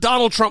thought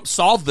Donald Trump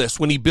solved this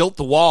when he built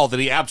the wall that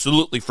he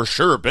absolutely for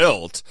sure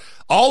built.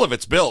 All of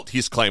it's built,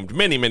 he's claimed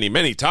many, many,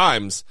 many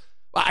times.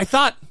 I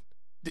thought,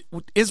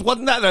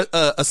 wasn't that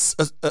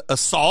a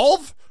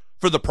solve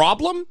for the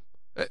problem?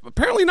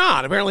 Apparently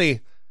not.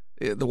 Apparently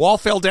the wall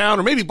fell down,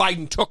 or maybe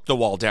Biden took the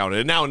wall down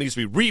and now it needs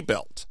to be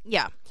rebuilt.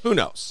 Yeah. Who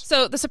knows?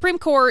 So the Supreme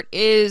Court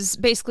is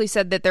basically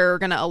said that they're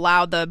going to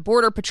allow the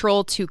Border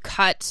Patrol to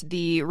cut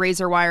the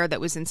razor wire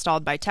that was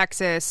installed by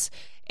Texas,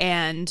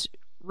 and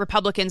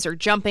Republicans are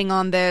jumping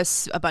on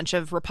this. A bunch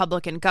of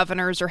Republican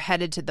governors are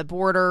headed to the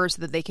border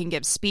so that they can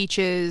give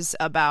speeches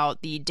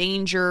about the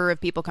danger of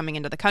people coming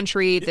into the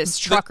country. This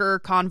trucker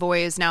convoy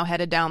is now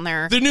headed down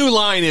there. The new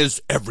line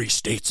is, every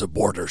state's a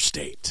border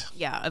state.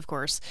 Yeah, of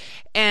course.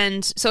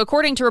 And so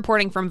according to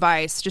reporting from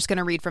Vice, just going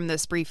to read from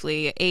this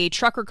briefly, a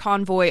trucker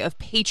convoy of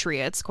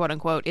patriots, quote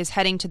unquote, is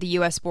heading to the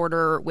U.S.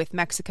 border with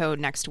Mexico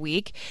next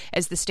week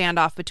as the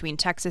standoff between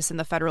Texas and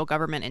the federal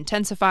government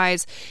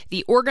intensifies.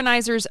 The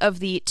organizers of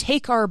the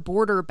Take Our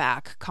Border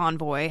Back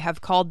convoy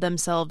have called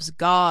themselves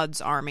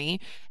God's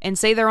Army and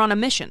say they're on a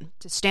mission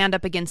to stand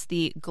up against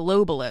the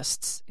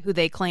globalists who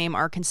they claim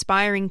are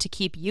conspiring to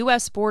keep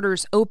U.S.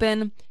 borders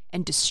open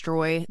and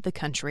destroy the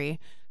country.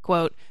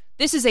 Quote,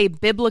 "This is a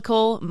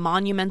biblical,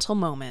 monumental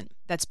moment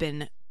that's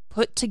been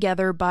put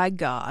together by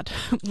God,"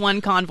 one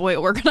convoy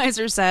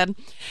organizer said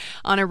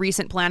on a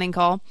recent planning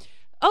call.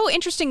 Oh,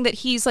 interesting that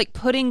he's like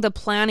putting the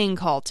planning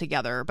call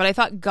together, but I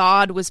thought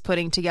God was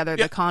putting together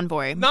the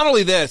convoy. Not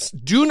only this,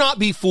 do not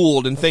be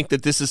fooled and think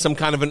that this is some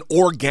kind of an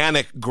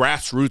organic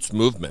grassroots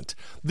movement.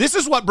 This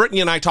is what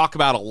Brittany and I talk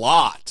about a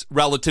lot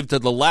relative to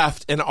the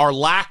left and our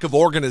lack of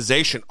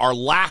organization, our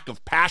lack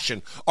of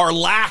passion, our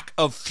lack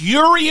of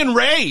fury and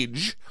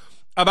rage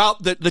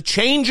about the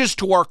changes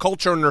to our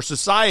culture and our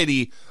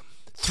society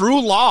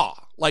through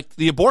law, like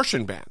the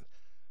abortion ban.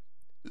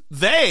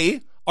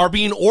 They are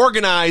being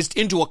organized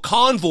into a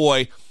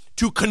convoy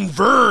to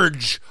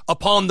converge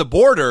upon the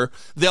border.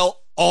 They'll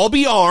all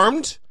be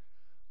armed.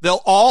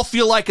 They'll all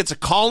feel like it's a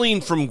calling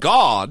from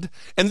God.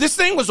 And this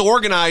thing was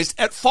organized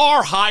at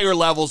far higher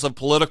levels of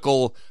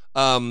political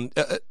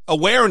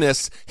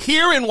awareness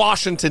here in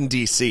Washington,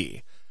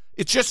 D.C.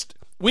 It's just,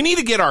 we need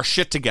to get our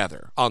shit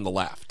together on the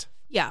left.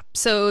 Yeah,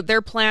 so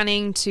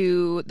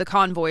the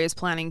convoy is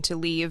planning to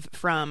leave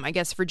from, I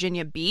guess,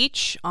 Virginia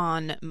Beach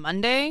on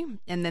Monday,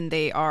 and then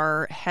they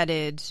are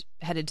headed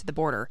to the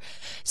border.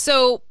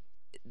 So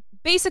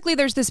basically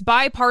there's this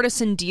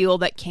bipartisan deal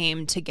that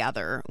came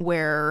together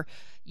where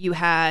you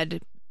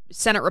had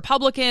Senate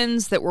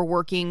Republicans that were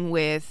working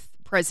with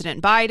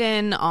President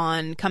Biden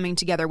on coming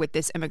together with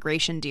this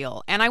immigration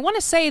deal. And I want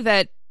to say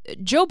that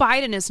Joe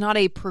Biden is not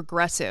a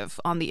progressive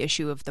on the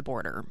issue of the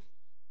border.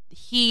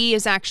 He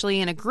is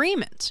actually in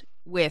agreement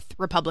with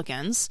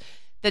Republicans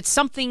that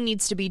something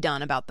needs to be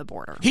done about the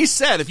border. He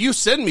said, if you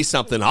send me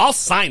something, I'll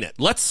sign it.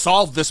 Let's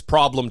solve this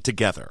problem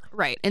together.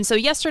 Right. And so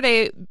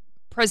yesterday,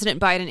 President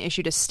Biden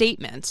issued a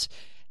statement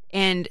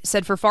and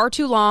said, for far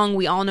too long,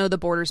 we all know the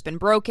border's been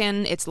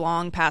broken. It's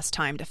long past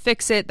time to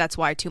fix it. That's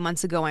why 2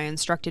 months ago, I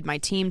instructed my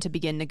team to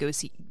begin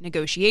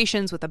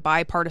negotiations with a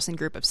bipartisan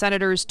group of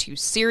senators to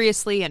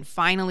seriously and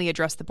finally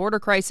address the border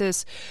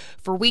crisis.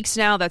 For weeks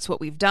now, that's what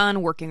we've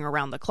done, working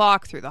around the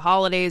clock through the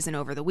holidays and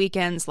over the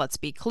weekends. Let's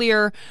be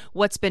clear.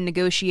 What's been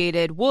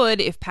negotiated would,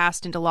 if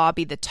passed into law,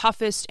 be the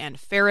toughest and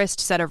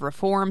fairest set of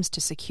reforms to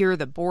secure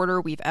the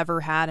border we've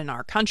ever had in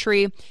our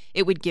country.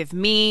 It would give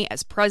me,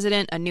 as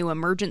president, a new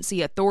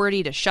emergency authority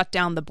to shut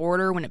down the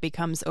border when it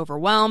becomes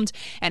overwhelmed.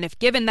 And if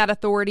given that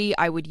authority,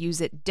 I would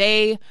use it the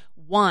day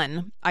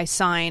I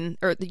sign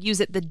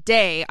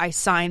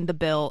the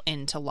bill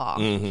into law.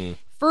 Mm-hmm.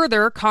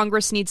 Further,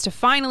 Congress needs to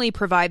finally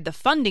provide the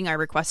funding I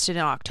requested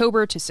in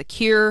October to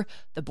secure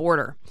the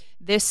border.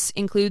 This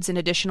includes an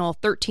additional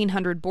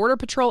 1,300 Border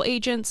Patrol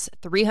agents,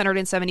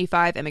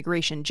 375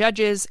 immigration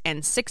judges, and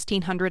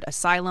 1,600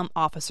 asylum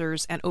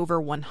officers, and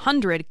over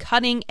 100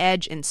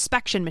 cutting-edge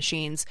inspection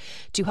machines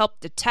to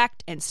help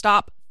detect and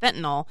stop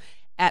fentanyl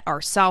at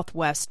our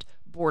southwest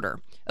border.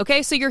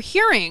 Okay, so you're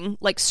hearing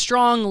like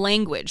strong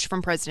language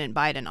from President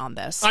Biden on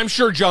this. I'm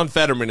sure John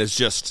Fetterman is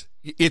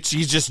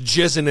he's just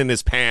jizzing in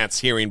his pants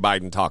hearing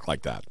Biden talk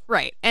like that.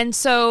 Right. And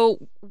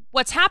so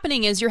what's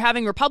happening is you're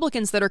having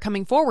Republicans that are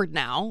coming forward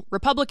now,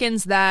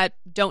 Republicans that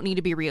don't need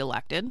to be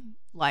reelected,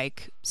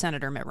 like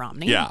Senator Mitt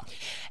Romney. Yeah.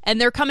 And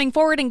they're coming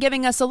forward and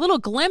giving us a little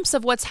glimpse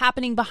of what's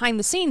happening behind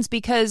the scenes,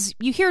 because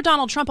you hear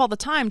Donald Trump all the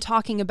time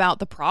talking about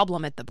the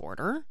problem at the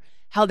border,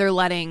 how they're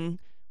letting,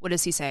 what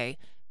does he say,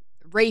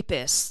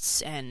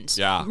 rapists and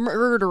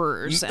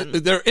murderers. And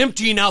they're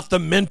emptying out the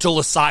mental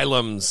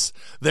asylums.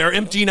 They're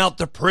emptying out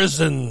the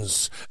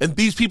prisons. And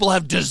these people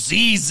have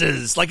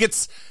diseases. Like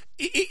it's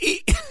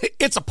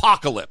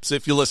apocalypse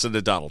if you listen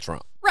to Donald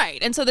Trump. Right.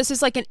 And so this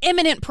is like an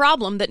imminent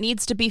problem that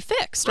needs to be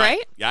fixed,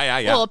 right?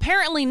 Yeah. Well,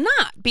 apparently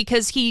not,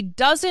 because he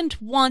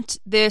doesn't want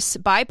this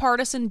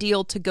bipartisan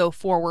deal to go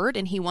forward,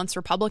 and he wants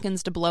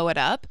Republicans to blow it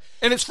up.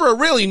 And it's for a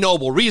really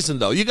noble reason,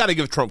 though. You got to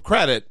give Trump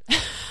credit.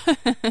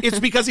 It's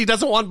because he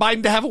doesn't want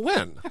Biden to have a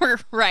win.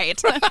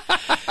 Right.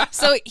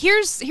 So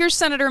here's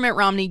Senator Mitt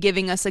Romney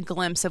giving us a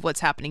glimpse of what's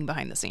happening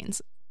behind the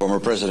scenes. Former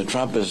President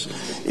Trump has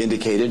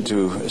indicated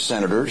to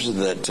senators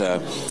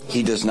that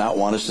he does not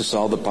want us to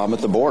solve the problem at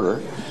the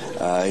border.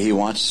 He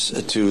wants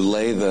to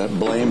lay the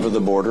blame for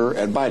the border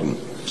at Biden.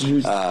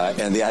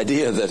 And the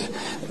idea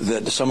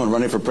that someone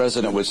running for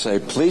president would say,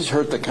 please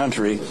hurt the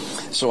country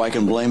so I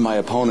can blame my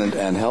opponent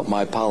and help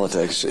my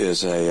politics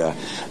is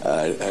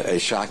a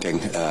shocking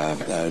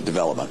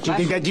development. Do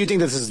you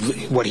think this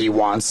is what he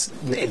wants,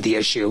 the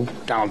issue,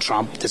 Donald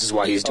Trump? This is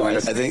why he's doing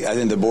it? I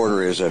think the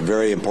border is a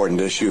very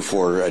important issue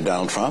for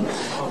Donald Trump.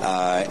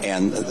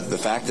 And the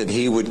fact that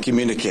he would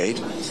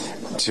communicate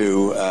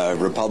to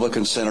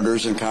Republican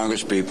senators and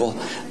congresspeople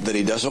that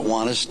he doesn't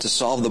want us to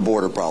solve the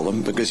border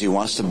problem because he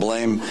wants to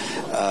blame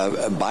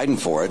Biden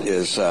for it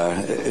is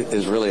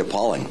really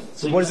appalling.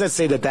 So what does that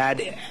say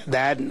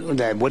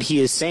that what he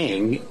is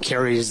saying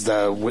carries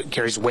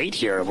weight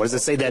here? What does it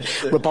say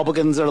that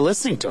Republicans are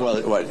listening to?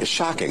 Well, it's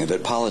shocking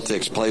that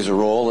politics plays a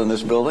role in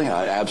this building.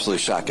 Absolutely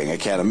shocking. I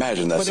can't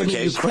imagine that's the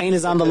case. Ukraine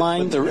is on the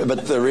line.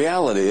 But the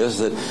reality is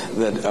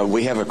that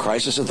we have a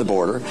crisis at the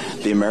border.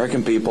 The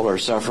American people are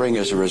suffering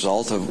as a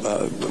result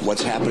of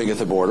what's happening at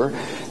the border,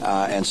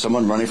 and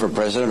someone running for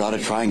president ought to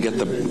try and get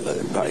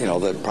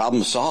the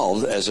problem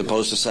solved, as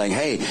opposed to saying,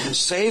 "Hey,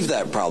 save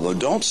that problem.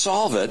 Don't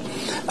solve it.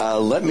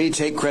 Let me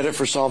take credit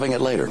for solving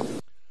it later."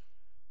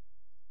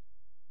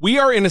 We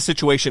are in a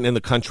situation in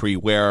the country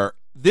where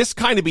this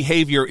kind of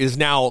behavior is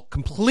now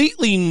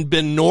completely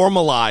been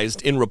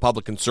normalized in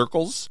Republican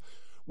circles,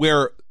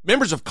 where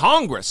members of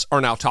Congress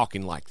are now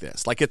talking like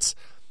this, like it's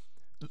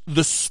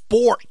the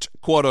sport,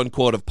 quote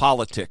unquote, of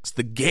politics,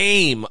 the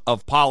game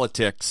of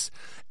politics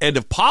and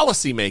of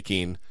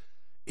policymaking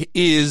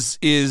is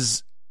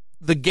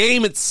the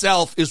game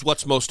itself is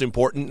what's most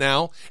important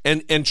now,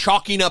 and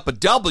chalking up a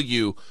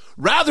W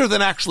rather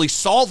than actually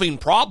solving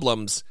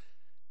problems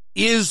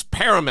is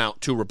paramount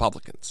to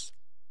Republicans.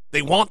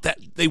 They want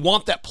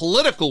that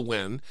political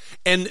win,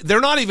 and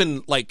they're not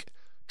even like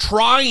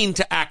trying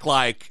to act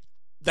like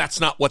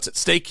that's not what's at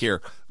stake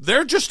here.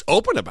 They're just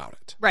open about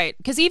it. Right.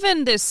 Because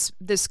even this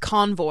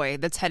convoy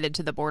that's headed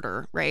to the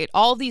border, right,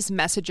 all these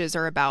messages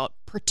are about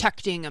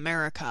protecting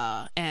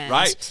America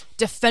and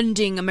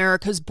defending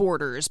America's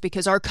borders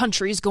because our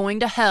country's going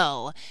to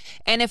hell.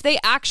 And if they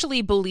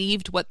actually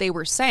believed what they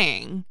were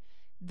saying,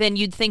 then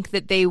you'd think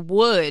that they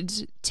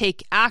would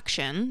take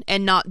action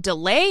and not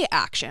delay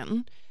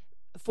action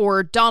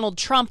for Donald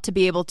Trump to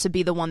be able to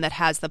be the one that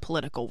has the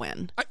political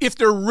win. If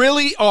there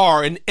really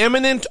are an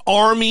imminent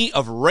army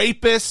of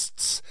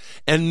rapists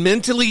and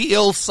mentally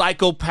ill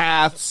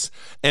psychopaths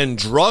and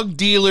drug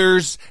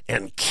dealers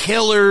and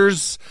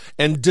killers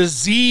and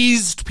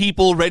diseased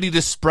people ready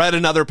to spread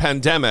another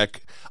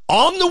pandemic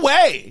on the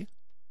way,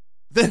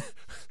 then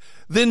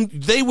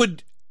they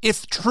would,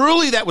 if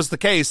truly that was the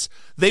case,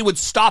 they would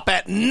stop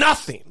at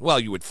nothing. Well,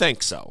 you would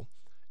think so.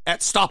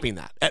 At stopping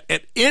that,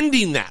 at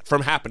ending that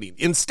from happening.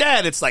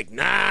 Instead, it's like,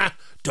 nah,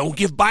 don't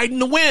give Biden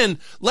the win.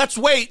 Let's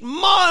wait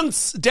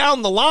months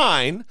down the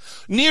line,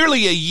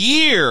 nearly a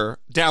year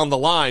down the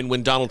line,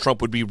 when Donald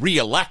Trump would be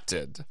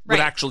reelected, would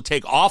actually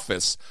take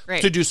office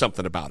to do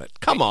something about it.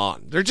 Come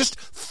on. They're just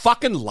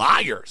fucking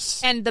liars.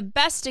 And the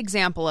best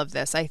example of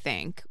this, I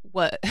think,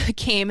 what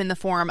came in the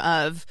form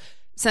of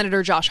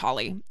Senator Josh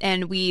Hawley,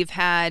 and we've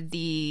had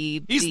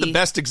he's the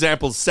best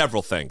example of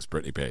several things,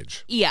 Brittany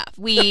Page. Yeah,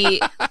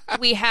 we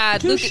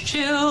had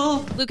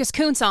Lucas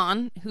Kuntz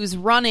on, who's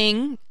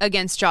running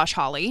against Josh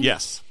Hawley.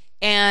 Yes,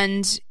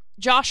 and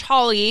Josh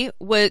Hawley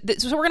was.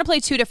 So we're going to play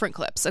two different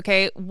clips.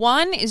 Okay,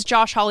 one is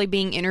Josh Hawley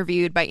being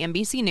interviewed by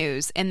NBC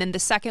News, and then the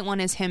second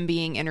one is him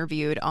being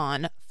interviewed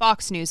on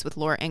Fox News with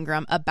Laura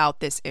Ingraham about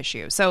this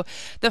issue. So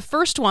the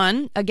first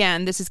one,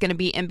 again, this is going to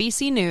be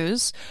NBC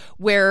News,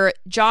 where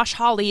Josh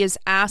Hawley is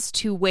asked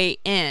to weigh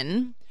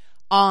in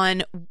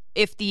on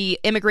if the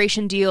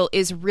immigration deal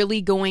is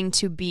really going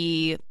to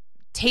be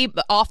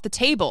off the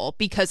table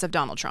because of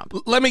Donald Trump.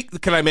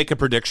 Can I make a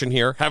prediction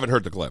here? Haven't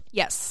heard the clip.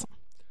 Yes.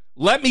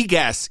 Let me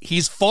guess.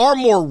 He's far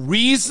more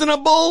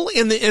reasonable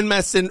in the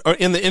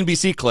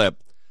NBC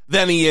clip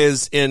than he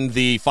is in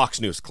the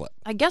Fox News clip.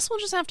 I guess we'll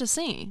just have to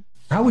see.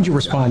 How would you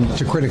respond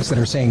to critics that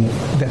are saying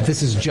that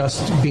this is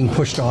just being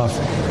pushed off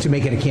to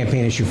make it a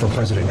campaign issue for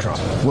President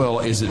Trump? Well,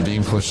 is it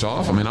being pushed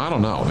off? I mean, I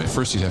don't know.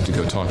 First you'd have to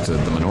go talk to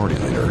the minority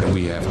leader.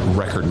 We have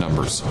record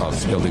numbers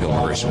of illegal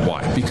immigration.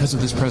 Why? Because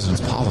of this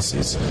president's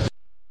policies.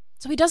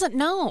 So he doesn't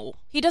know.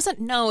 He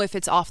doesn't know if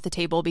it's off the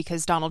table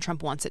because Donald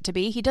Trump wants it to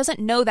be. He doesn't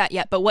know that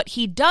yet. But what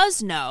he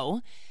does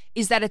know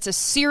is that it's a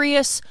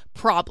serious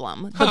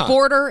problem. The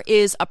border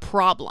is a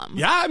problem.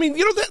 Yeah, I mean,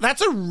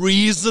 that's a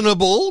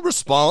reasonable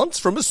response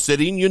from a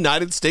sitting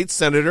United States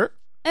senator.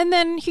 And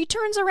then he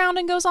turns around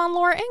and goes on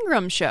Laura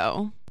Ingram's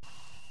show.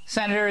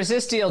 Senator, is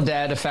this deal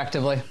dead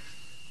effectively?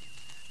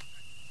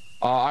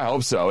 I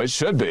hope so. It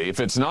should be.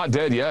 If it's not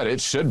dead yet, it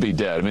should be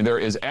dead. I mean, there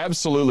is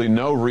absolutely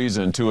no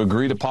reason to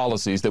agree to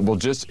policies that will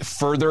just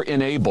further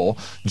enable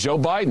Joe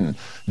Biden.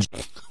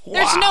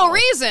 There's no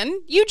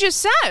reason. You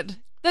just said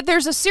that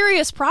there's a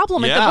serious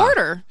problem at the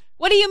border.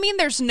 What do you mean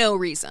there's no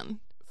reason?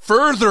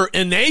 Further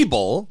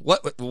enable?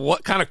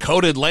 What kind of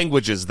coded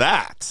language is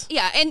that?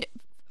 Yeah, and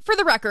for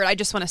the record, I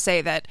just want to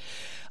say that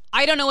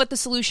I don't know what the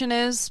solution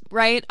is,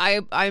 right?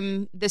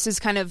 This is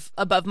kind of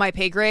above my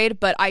pay grade,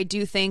 but I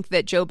do think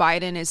that Joe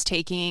Biden is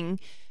taking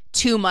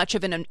too much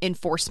of an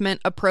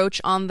enforcement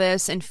approach on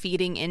this and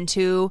feeding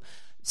into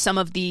some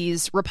of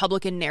these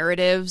Republican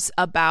narratives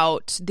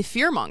about the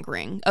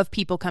fear-mongering of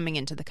people coming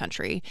into the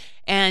country.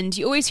 And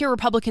you always hear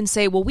Republicans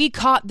say, well, we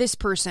caught this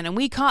person and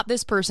we caught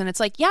this person. It's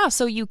like, yeah,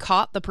 so you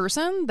caught the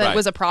person that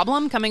was a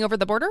problem coming over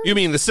the border? You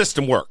mean the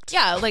system worked?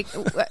 Yeah, like,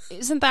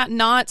 isn't that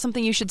not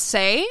something you should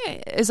say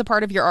as a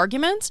part of your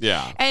argument?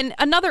 Yeah. And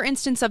another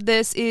instance of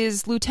this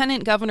is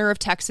Lieutenant Governor of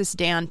Texas,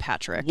 Dan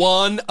Patrick.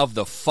 One of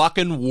the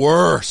fucking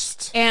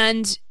worst.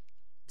 And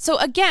so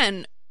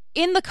again,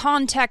 in the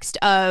context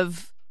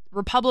of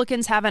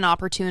Republicans have an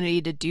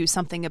opportunity to do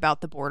something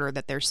about the border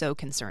that they're so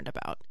concerned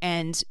about.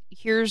 And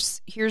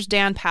here's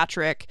Dan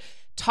Patrick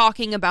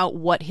talking about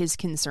what his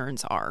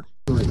concerns are.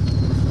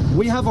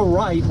 We have a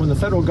right when the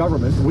federal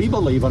government, we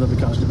believe under the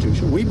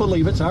Constitution, we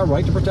believe it's our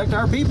right to protect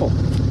our people.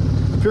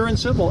 Pure and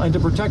simple. And to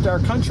protect our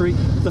country,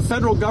 the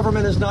federal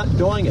government is not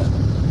doing it.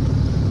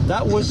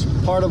 That was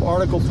part of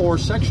Article 4,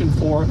 Section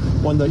 4.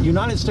 When the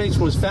United States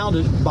was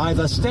founded by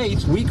the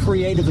states, we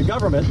created the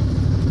government.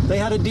 They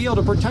had a deal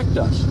to protect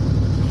us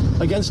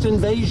against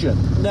invasion.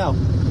 Now,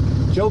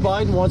 Joe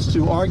Biden wants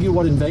to argue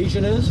what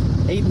invasion is.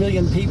 8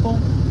 million people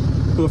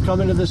who have come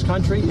into this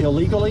country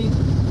illegally,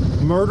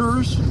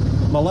 murderers,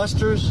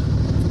 molesters,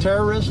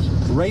 terrorists,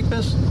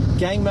 rapists,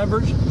 gang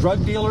members,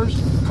 drug dealers,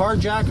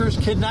 carjackers,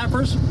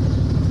 kidnappers.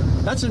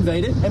 That's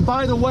invaded. And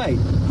by the way,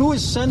 who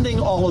is sending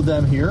all of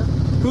them here?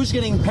 Who's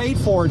getting paid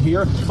for it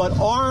here but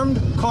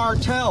armed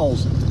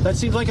cartels? That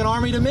seems like an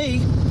army to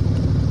me.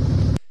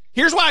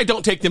 Here's why I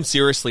don't take them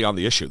seriously on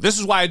the issue. This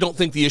is why I don't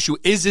think the issue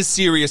is as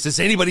serious as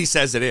anybody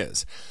says it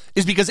is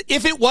because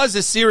if it was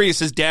as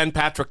serious as Dan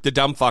Patrick, the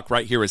dumb fuck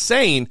right here, is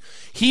saying,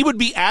 he would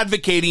be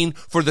advocating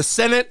for the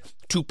Senate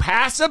to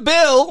pass a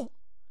bill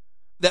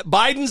that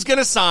Biden's going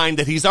to sign,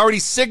 that he's already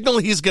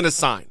signaled he's going to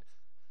sign.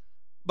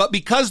 But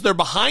because they're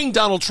behind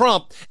Donald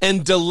Trump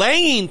and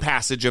delaying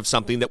passage of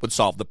something that would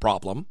solve the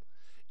problem,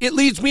 it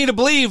leads me to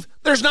believe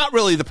there's not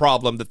really the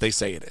problem that they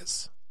say it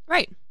is.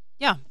 Right.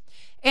 Yeah.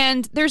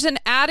 And there's an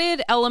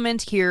added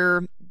element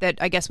here that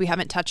I guess we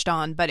haven't touched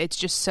on, but it's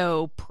just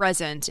so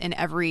present in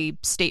every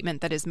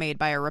statement that is made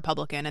by a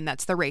Republican, and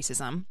that's the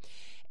racism.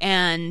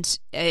 And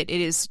it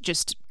is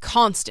just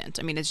constant.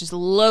 I mean, it's just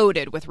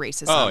loaded with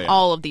racism,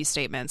 all of these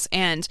statements.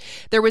 And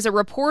there was a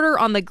reporter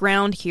on the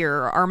ground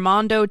here,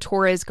 Armando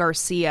Torres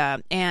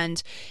Garcia,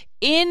 and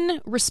in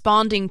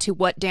responding to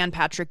what Dan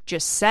Patrick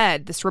just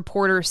said, this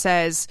reporter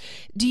says,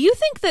 do you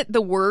think that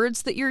the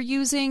words that you're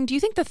using, do you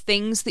think the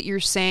things that you're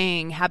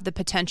saying have the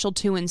potential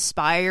to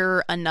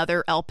inspire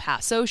another El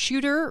Paso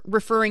shooter,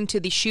 referring to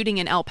the shooting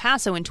in El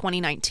Paso in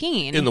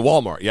 2019? In the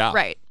Walmart, yeah.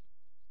 Right.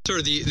 Sir,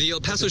 the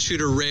El Paso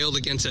shooter railed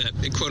against a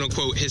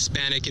quote-unquote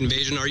Hispanic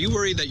invasion. Are you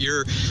worried that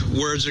your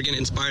words are going to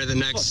inspire the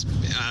next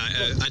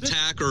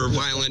attack or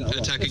violent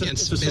attack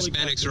against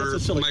Hispanics or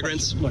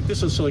migrants? Look,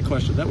 this is a silly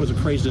question. That was a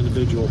crazed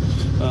individual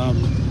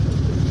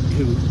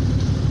who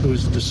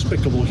is a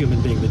despicable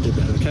human being that did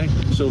that, okay?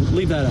 So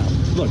leave that out.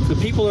 Look, the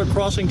people that are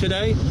crossing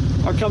today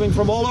are coming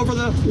from all over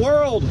the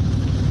world.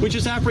 We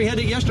just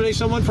apprehended yesterday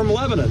someone from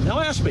Lebanon. Now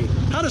ask me,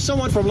 how does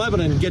someone from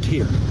Lebanon get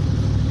here?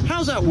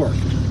 How's that work?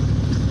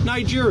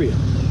 Nigeria,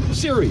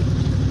 Syria,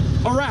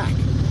 Iraq,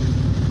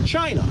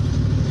 China.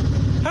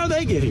 How do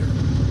they get here?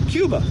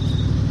 Cuba.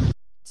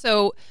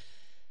 So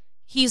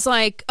he's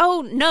like,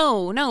 oh,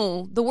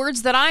 no, the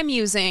words that I'm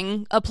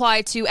using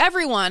apply to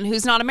everyone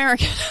who's not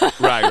American.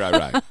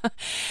 Right.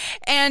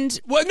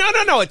 And well,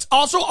 no, it's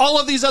also all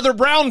of these other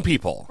brown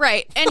people.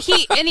 Right. And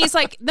he's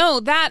like, no,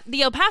 that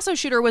the El Paso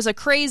shooter was a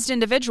crazed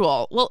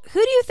individual. Well, who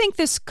do you think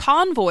this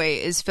convoy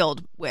is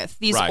filled with?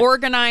 These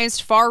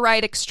organized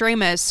far-right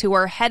extremists who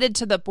are headed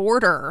to the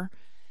border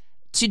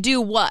to do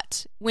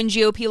what when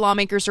GOP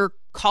lawmakers are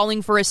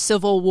calling for a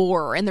civil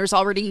war and there's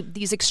already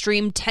these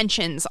extreme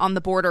tensions on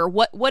the border?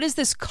 What is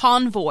this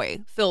convoy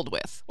filled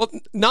with? Well,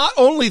 not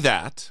only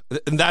that,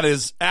 and that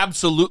is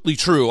absolutely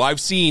true.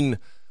 I've seen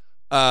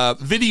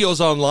videos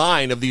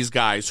online of these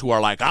guys who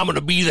are like, I'm going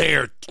to be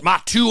there, my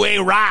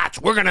 2A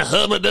rights, we're going to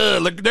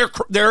hubba-duh.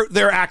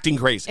 They're acting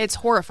crazy. It's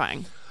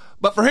horrifying.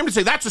 But for him to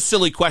say that's a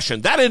silly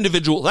question, that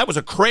was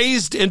a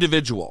crazed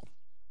individual.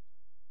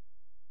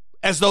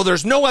 As though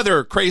there's no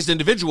other crazed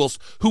individuals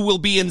who will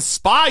be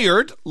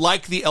inspired,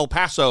 like the El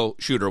Paso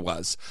shooter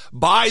was,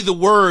 by the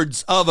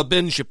words of a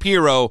Ben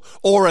Shapiro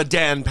or a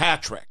Dan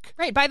Patrick.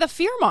 Right, by the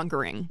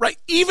fear-mongering. Right.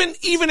 Even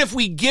if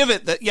we give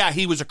it that, yeah,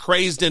 he was a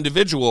crazed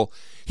individual,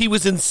 he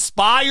was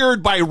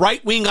inspired by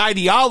right-wing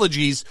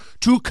ideologies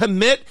to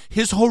commit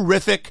his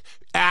horrific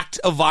act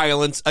of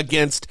violence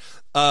against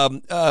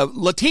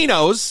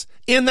Latinos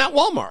in that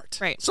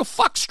Walmart. Right. So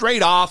fuck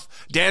straight off,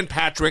 Dan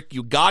Patrick,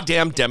 you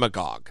goddamn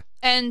demagogue.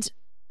 And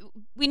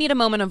we need a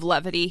moment of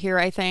levity here,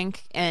 I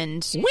think.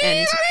 And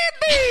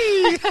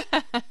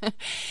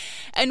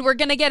we're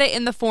going to get it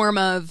in the form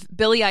of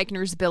Billy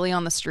Eichner's Billy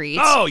on the Street.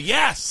 Oh,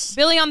 yes.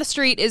 Billy on the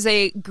Street is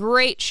a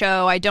great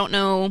show. I don't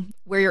know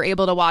where you're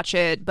able to watch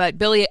it, but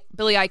Billy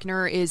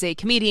Eichner is a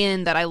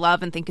comedian that I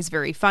love and think is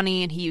very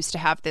funny, and he used to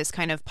have this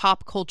kind of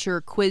pop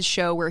culture quiz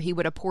show where he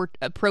would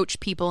approach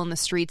people in the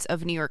streets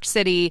of New York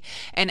City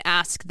and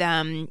ask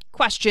them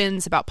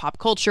questions about pop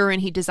culture,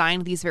 and he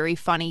designed these very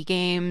funny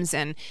games,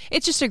 and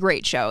it's just a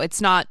great show. It's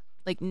not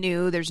like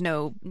new. There's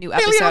no new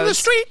episodes. Billy on the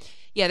Street?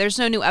 Yeah, there's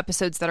no new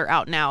episodes that are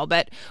out now,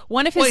 but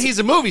one of his... Well, he's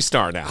a movie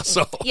star now,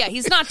 so... Yeah,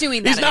 he's not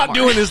doing that He's not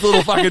anymore. doing his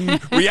little fucking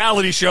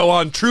reality show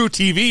on True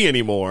TV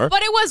anymore.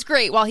 But it was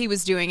great while he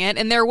was doing it,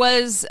 and there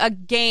was a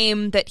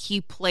game that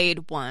he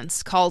played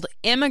once called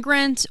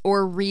Immigrant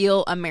or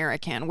Real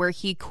American, where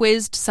he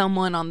quizzed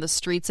someone on the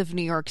streets of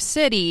New York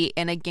City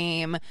in a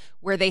game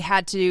where they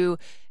had to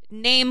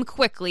name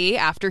quickly,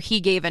 after he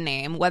gave a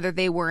name, whether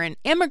they were an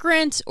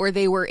immigrant or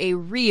they were a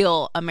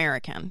real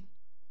American.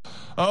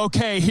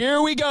 Okay,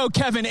 here we go,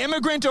 Kevin.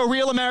 Immigrant or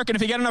real American?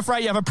 If you get enough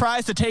right, you have a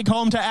prize to take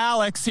home to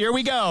Alex. Here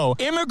we go.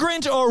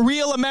 Immigrant or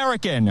real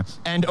American?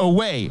 And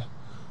away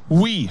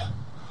we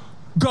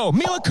go.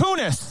 Mila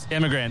Kunis.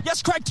 Immigrant.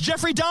 Yes, correct.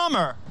 Jeffrey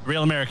Dahmer.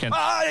 Real American.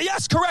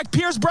 Yes, correct.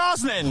 Pierce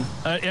Brosnan.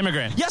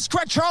 Immigrant. Yes,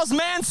 correct. Charles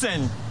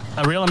Manson.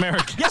 A real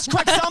American. Yes,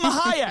 correct. Salma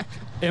Hayek.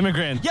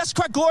 Immigrant. Yes,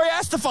 correct. Gloria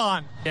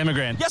Estefan.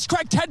 Immigrant. Yes,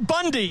 correct. Ted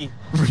Bundy.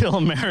 Real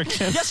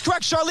American. Yes,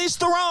 correct. Charlize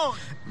Theron.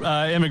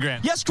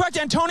 Immigrant. Yes, correct.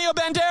 Antonio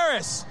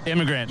Banderas.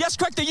 Immigrant. Yes,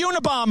 correct. The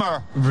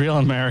Unabomber. Real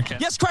American.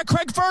 Yes, correct.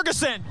 Craig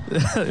Ferguson.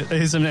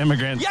 He's an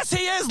immigrant. Yes,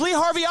 he is. Lee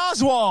Harvey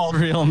Oswald.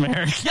 Real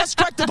American. Yes,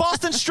 correct. The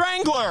Boston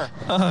Strangler.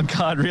 Oh,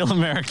 God. Real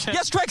American.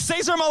 Yes, correct.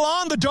 Cesar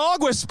Millan, the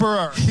dog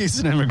whisperer. He's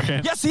an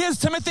immigrant. Yes, he is.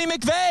 Timothy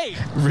McVeigh.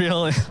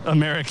 Real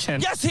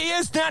American. Yes, he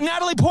is.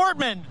 Natalie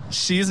Portman.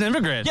 She's an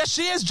immigrant. Yes,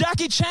 she is.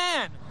 Jackie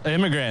Chan.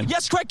 Immigrant.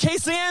 Yes, correct.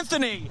 Casey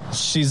Anthony.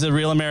 She's a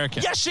real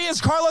American. Yes, she is.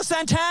 Carlos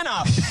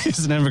Santana.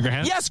 He's an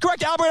immigrant. Yes,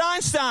 correct. Albert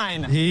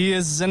Einstein. He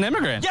is an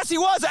immigrant. Yes, he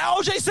was.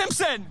 O.J.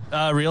 Simpson.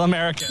 Real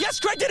American. Yes,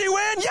 correct. Did he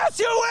win? Yes,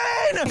 you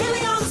win.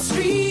 Billy on the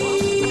Street.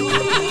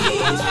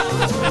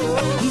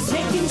 He's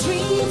making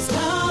dreams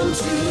come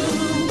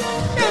true.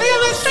 Billy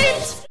on the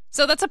Street.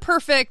 So that's a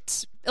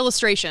perfect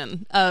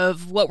illustration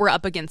of what we're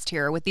up against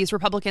here, with these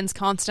Republicans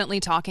constantly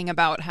talking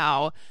about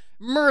how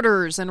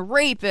murders and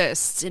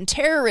rapists and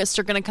terrorists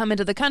are going to come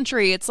into the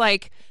country. It's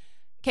like,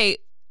 okay,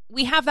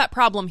 we have that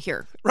problem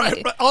here.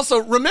 Right. But also,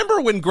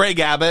 remember when Greg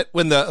Abbott,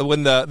 when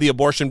the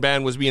abortion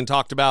ban was being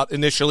talked about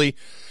initially,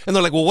 and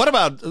they're like, well, what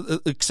about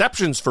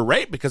exceptions for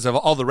rape because of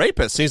all the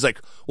rapists? And he's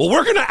like, well,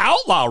 we're going to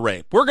outlaw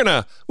rape. We're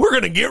gonna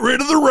get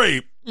rid of the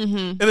rape. Mm-hmm.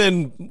 And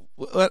then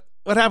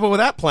what happened with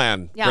that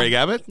plan, Greg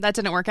Abbott? That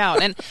didn't work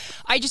out. And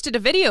I just did a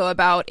video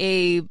about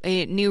a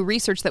new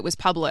research that was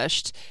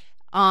published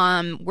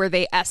where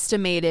they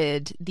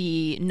estimated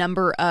the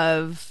number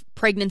of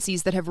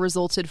pregnancies that have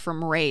resulted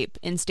from rape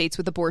in states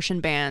with abortion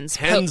bans.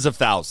 Tens of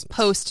thousands.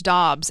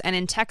 Post-Dobbs. And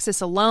in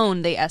Texas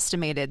alone, they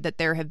estimated that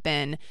there have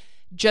been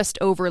just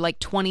over like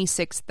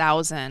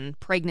 26,000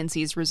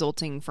 pregnancies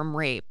resulting from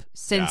rape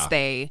since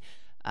they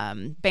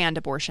banned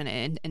abortion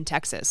in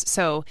Texas.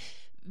 So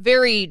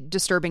very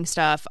disturbing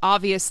stuff.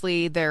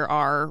 Obviously, there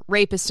are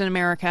rapists in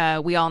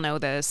America. We all know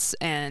this,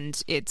 and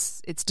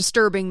it's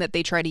disturbing that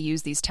they try to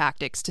use these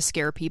tactics to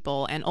scare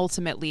people, and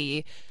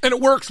ultimately, and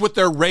it works with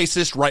their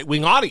racist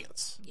right-wing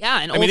audience. Yeah,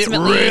 and I mean,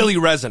 ultimately, it really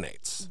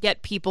resonates.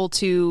 Get people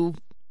to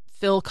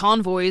fill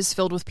convoys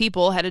filled with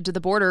people headed to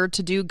the border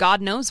to do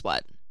God knows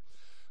what.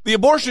 The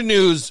abortion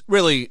news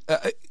really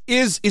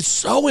is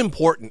so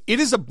important. It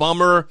is a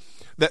bummer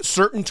that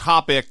certain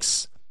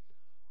topics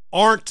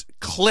aren't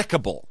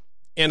clickable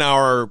in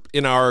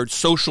our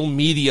social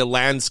media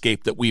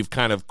landscape that we've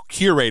kind of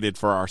curated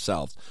for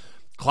ourselves.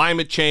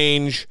 Climate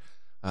change,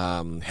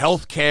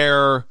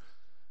 healthcare,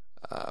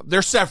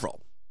 there's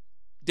several.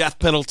 Death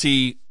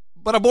penalty,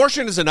 but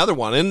abortion is another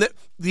one. And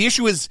the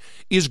issue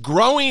is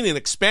growing and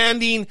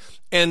expanding,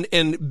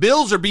 and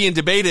bills are being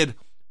debated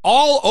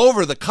all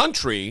over the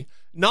country,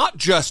 not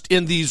just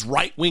in these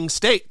right-wing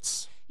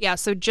states. Yeah,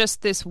 so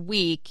just this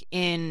week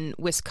in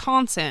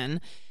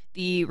Wisconsin,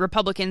 the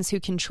Republicans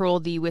who control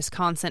the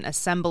Wisconsin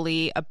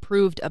Assembly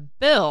approved a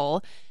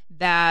bill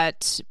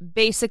that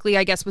basically,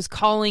 I guess, was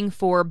calling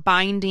for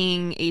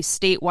binding a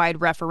statewide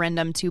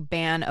referendum to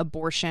ban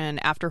abortion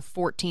after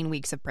 14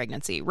 weeks of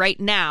pregnancy. Right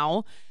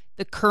now,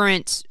 the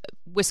current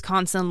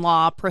Wisconsin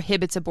law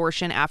prohibits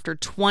abortion after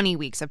 20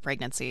 weeks of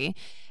pregnancy.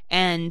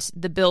 And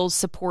the bill's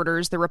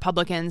supporters, the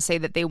Republicans, say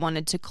that they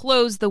wanted to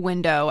close the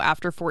window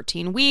after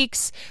 14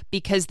 weeks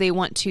because they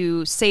want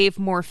to save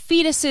more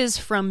fetuses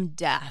from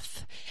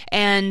death.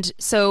 And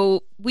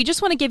so we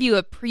just want to give you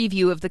a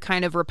preview of the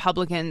kind of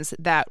Republicans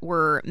that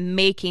were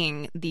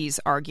making these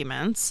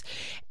arguments.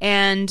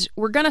 And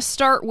we're going to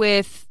start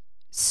with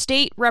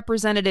State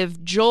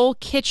Representative Joel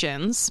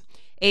Kitchens,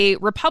 a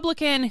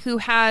Republican who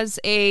has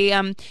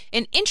an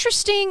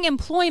interesting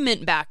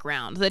employment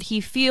background that he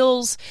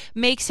feels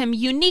makes him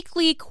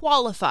uniquely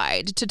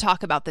qualified to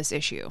talk about this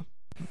issue.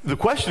 The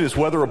question is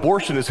whether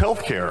abortion is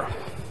health care.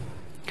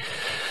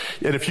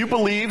 And if you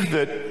believe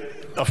that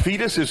a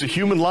fetus is a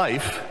human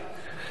life,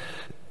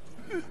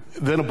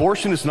 then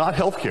abortion is not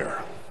health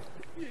care.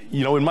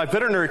 You know, in my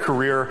veterinary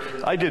career,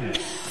 I did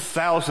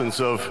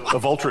thousands of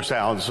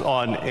ultrasounds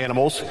on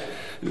animals,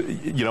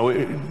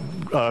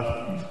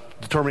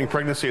 determining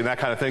pregnancy and that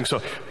kind of thing.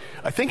 So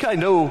I think I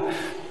know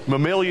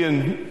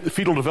mammalian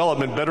fetal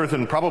development better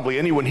than probably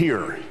anyone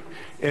here.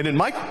 And in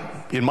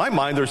my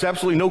mind, there's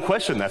absolutely no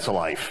question that's a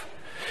life.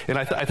 And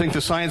I think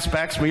the science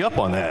backs me up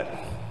on that.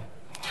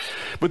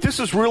 But this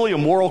is really a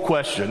moral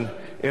question,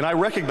 and I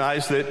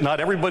recognize that not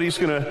everybody's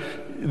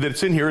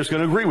that's in here is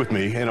going to agree with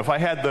me. And if I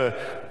had the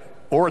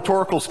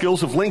oratorical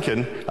skills of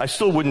Lincoln, I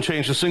still wouldn't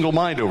change a single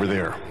mind over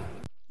there.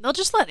 They'll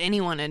just let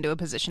anyone into a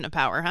position of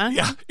power, huh?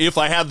 Yeah, if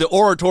I have the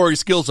oratory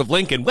skills of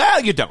Lincoln,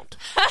 well, you don't.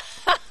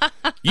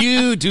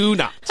 You do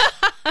not.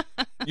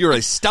 You're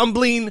a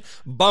stumbling,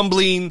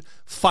 bumbling,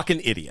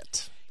 fucking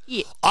idiot.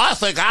 Yeah. I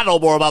think I know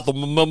more about the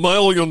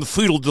mammalian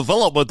fetal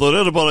development than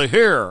anybody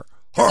here.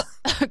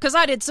 Because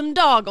I did some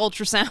dog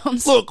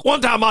ultrasounds. Look, one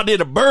time I did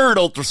a bird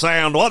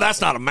ultrasound. Well, that's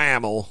not a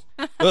mammal.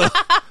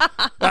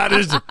 That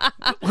is,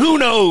 who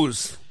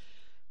knows?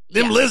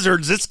 Them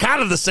lizards, it's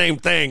kind of the same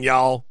thing,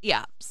 y'all.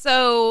 Yeah.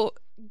 So,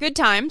 good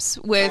times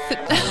with...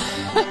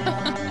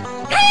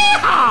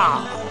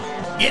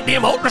 Get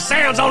them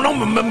ultrasounds on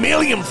them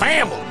mammalian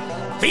family.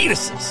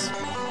 Fetuses.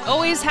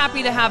 Always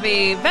happy to have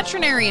a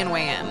veterinarian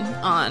weigh in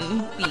on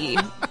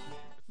the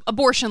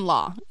abortion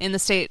law in the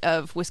state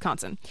of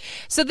Wisconsin.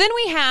 So then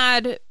we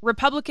had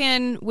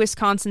Republican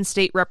Wisconsin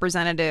State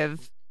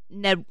Representative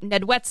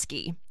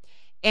Nedwetsky.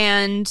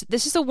 And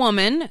this is a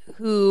woman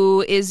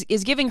who is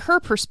giving her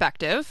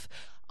perspective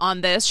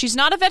on this. She's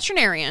not a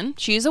veterinarian.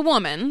 She's a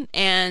woman.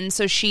 And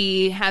so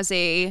she has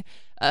a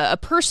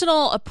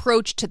personal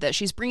approach to this.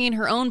 She's bringing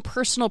her own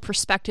personal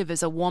perspective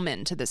as a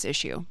woman to this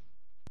issue.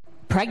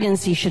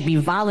 Pregnancy should be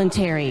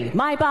voluntary.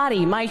 My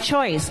body, my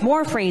choice.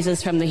 More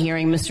phrases from the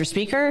hearing, Mr.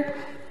 Speaker.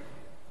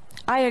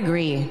 I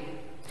agree.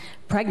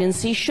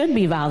 Pregnancy should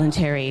be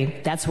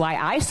voluntary. That's why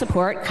I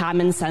support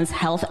common sense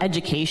health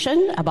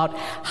education about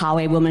how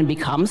a woman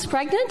becomes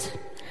pregnant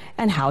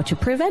and how to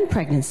prevent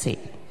pregnancy.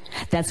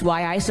 That's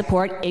why I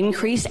support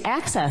increased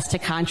access to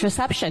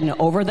contraception,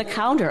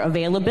 over-the-counter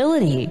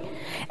availability,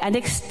 and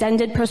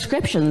extended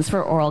prescriptions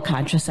for oral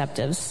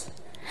contraceptives.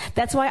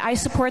 That's why I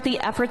support the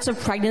efforts of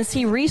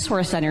pregnancy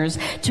resource centers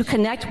to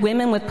connect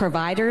women with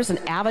providers and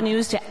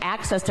avenues to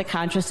access to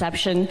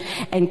contraception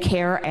and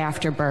care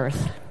after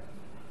birth.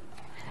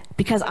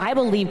 Because I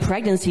believe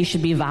pregnancy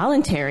should be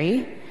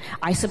voluntary,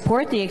 I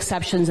support the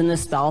exceptions in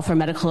this bill for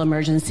medical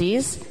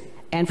emergencies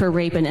and for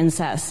rape and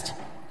incest.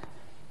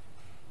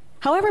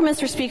 However,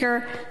 Mr.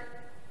 Speaker,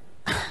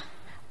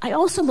 I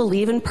also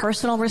believe in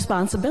personal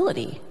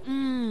responsibility.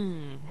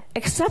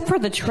 Except for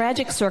the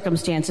tragic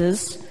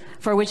circumstances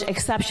for which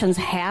exceptions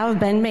have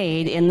been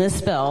made in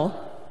this bill,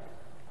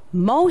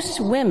 most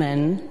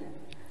women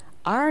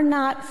are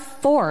not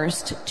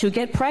forced to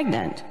get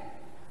pregnant.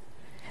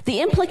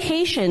 The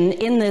implication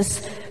in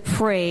this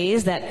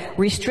phrase that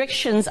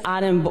restrictions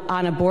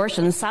on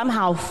abortion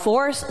somehow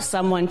force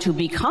someone to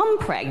become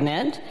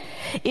pregnant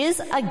is,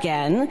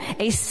 again,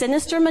 a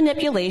sinister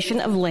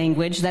manipulation of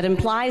language that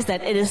implies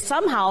that it is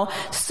somehow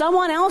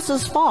someone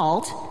else's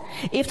fault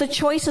if the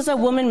choices a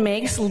woman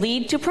makes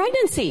lead to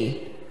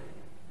pregnancy.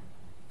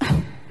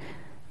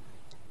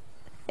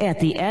 At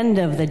the end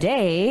of the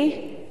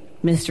day,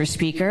 Mr.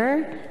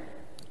 Speaker,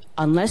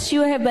 unless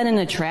you have been in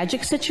a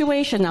tragic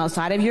situation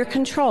outside of your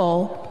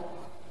control,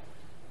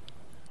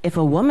 if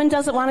a woman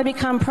doesn't want to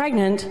become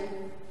pregnant,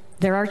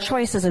 there are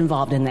choices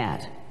involved in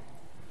that.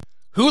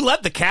 Who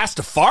let the cast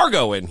of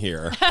Fargo in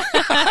here?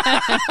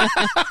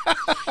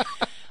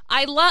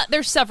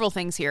 There's several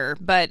things here,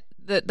 but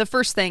the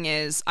first thing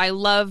is I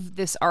love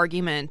this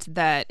argument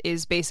that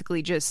is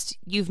basically just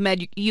you've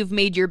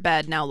made your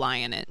bed, now lie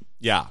in it.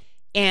 Yeah.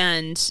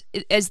 And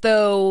as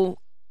though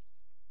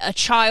a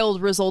child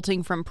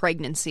resulting from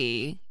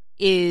pregnancy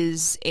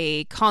is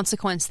a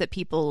consequence that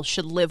people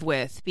should live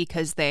with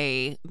because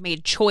they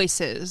made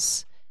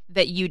choices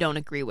that you don't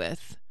agree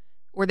with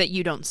or that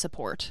you don't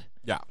support.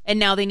 Yeah. And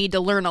now they need to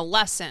learn a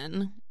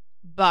lesson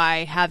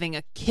by having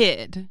a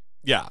kid.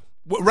 Yeah.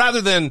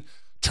 Rather than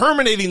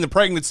terminating the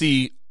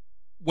pregnancy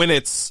when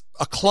it's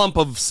a clump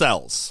of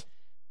cells.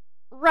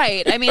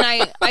 Right. I mean,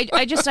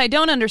 I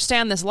don't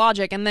understand this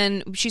logic. And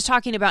then she's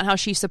talking about how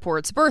she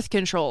supports birth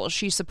control.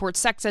 She supports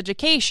sex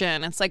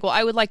education. It's like, well,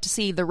 I would like to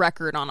see the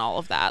record on all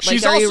of that.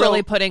 Like, are you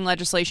really putting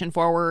legislation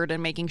forward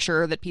and making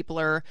sure that people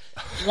are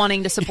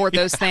wanting to support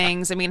those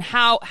things? I mean,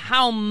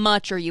 how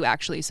much are you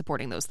actually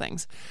supporting those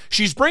things?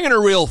 She's bringing a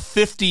real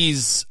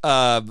 50s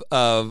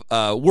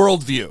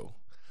worldview.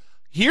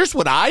 Here's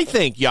what I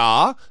think,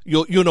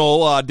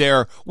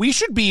 there we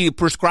should be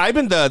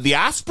prescribing the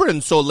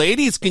aspirin so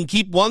ladies can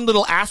keep one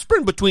little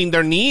aspirin between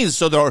their knees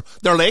so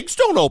their legs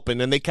don't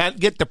open and they can't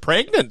get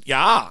pregnant.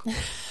 Yeah.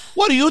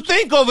 What do you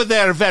think over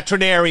there,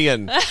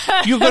 veterinarian?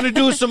 You're going to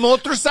do some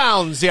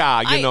ultrasounds,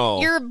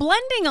 You're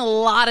blending a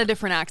lot of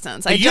different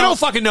accents. You don't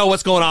fucking know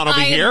what's going on over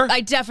here.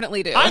 I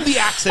definitely do. I'm the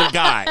accent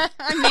guy.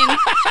 I mean,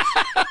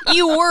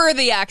 you were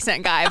the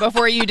accent guy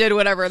before you did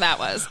whatever that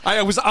was.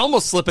 I was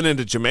almost slipping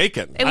into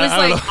Jamaican. It was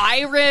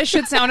Irish,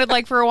 it sounded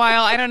like, for a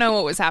while. I don't know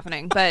what was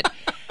happening, but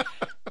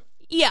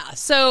yeah.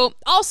 So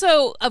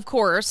also, of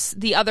course,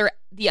 the other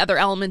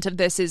element of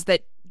this is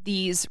that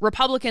these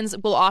Republicans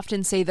will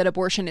often say that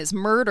abortion is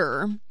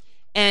murder.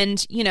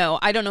 And,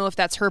 I don't know if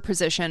that's her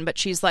position, but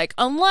she's like,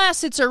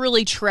 unless it's a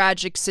really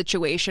tragic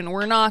situation,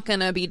 we're not going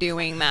to be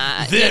doing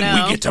that.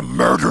 Then we get to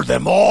murder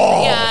them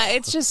all. Yeah,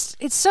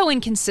 it's so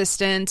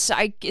inconsistent.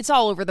 It's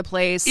all over the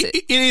place. It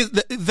is.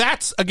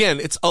 That's, again,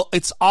 it's a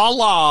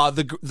la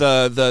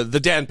the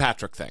Dan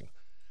Patrick thing.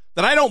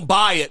 That I don't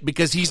buy it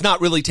because he's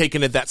not really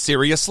taking it that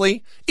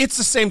seriously. It's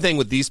the same thing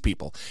with these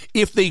people.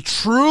 If they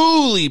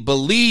truly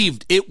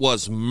believed it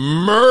was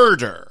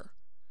murder,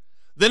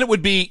 then it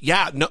would be, you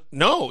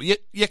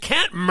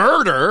can't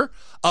murder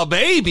a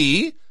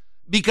baby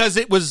because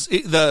it was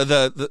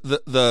the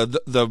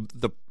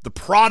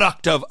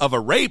product of a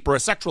rape or a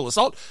sexual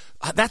assault.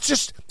 That's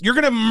just, you're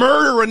going to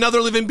murder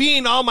another living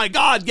being. Oh my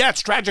God, yeah, it's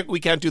tragic.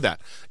 We can't do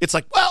that. It's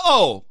like,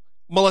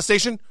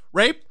 molestation,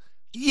 rape,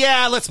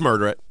 yeah, let's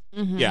murder it.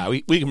 Mm-hmm. Yeah,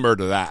 we can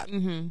murder that.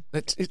 Mm-hmm.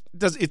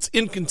 It's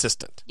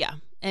inconsistent. Yeah,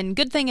 and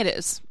good thing it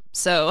is.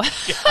 So,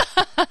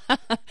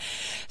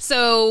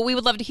 so we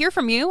would love to hear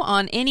from you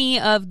on any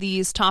of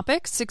these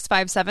topics,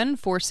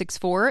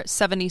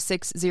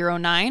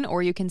 657-464-7609,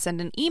 or you can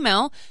send an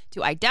email to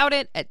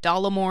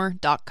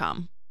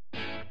idoubt@dollemore.com.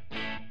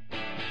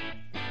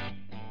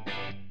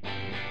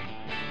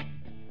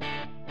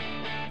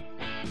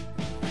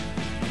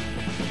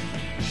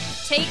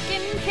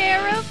 Taking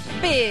care of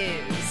biz.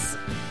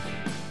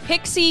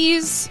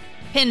 Pixie's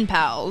pen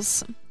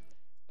pals.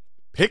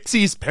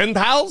 Pixie's pen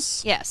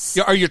pals? Yes.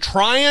 Are you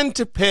trying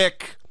to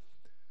pick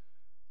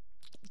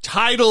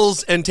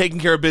titles and taking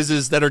care of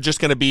business that are just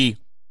going to be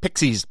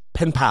Pixie's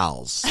pen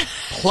pals?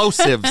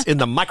 Plosives in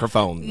the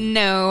microphone.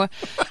 No,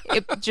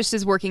 it just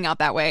is working out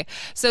that way.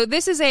 So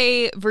this is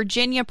a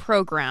Virginia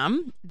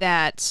program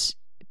that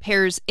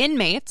pairs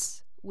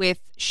inmates with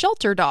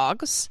shelter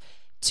dogs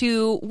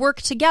to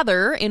work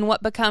together in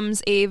what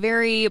becomes a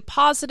very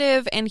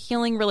positive and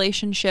healing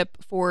relationship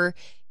for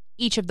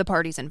each of the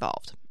parties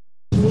involved.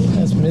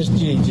 That's Miss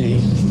Gigi.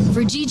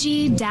 For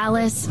Gigi,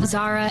 Dallas,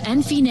 Zara,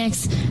 and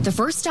Phoenix, the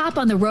first stop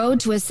on the road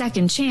to a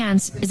second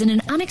chance is in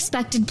an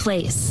unexpected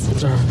place.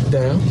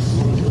 Down.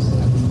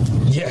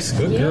 Yes,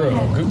 good girl.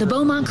 The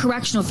Beaumont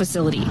Correctional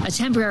Facility, a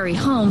temporary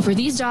home for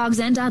these dogs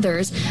and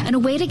others, and a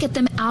way to get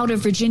them out of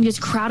Virginia's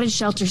crowded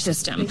shelter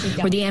system,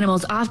 where the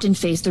animals often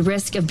face the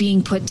risk of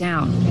being put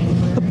down.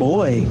 Good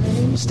boy.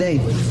 Stay.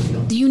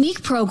 The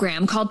unique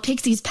program called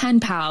Pixie's Pen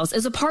Pals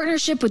is a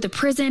partnership with the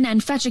prison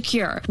and Fetch a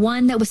Cure,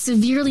 one that was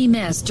severely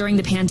missed during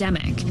the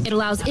pandemic. It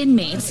allows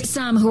inmates,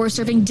 some who are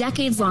serving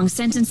decades-long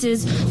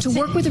sentences, to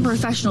work with a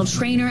professional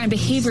trainer and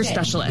behavior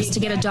specialist to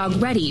get a dog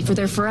ready for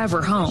their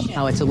forever home.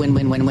 Oh, it's a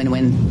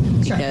win-win-win-win-win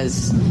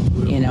because,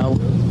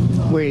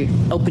 we're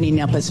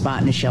opening up a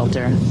spot in a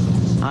shelter.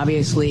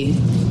 Obviously,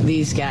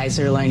 these guys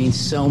are learning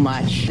so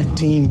much.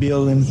 Team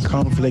building,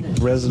 conflict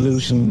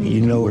resolution,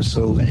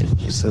 so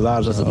it's a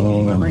lot of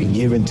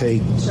give and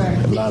take,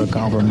 a lot of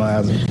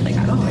compromising,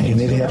 and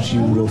it helps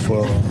you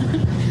for,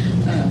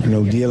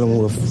 dealing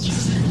with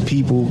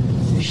people,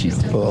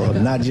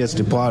 not just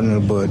the partner,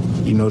 but,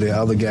 the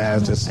other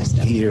guys that's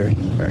here,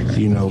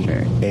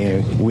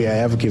 and we are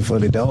advocate for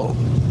the dog.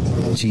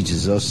 It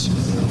teaches us,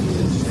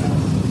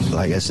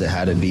 like I said,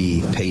 how to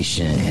be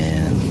patient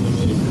and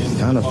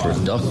kind of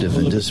productive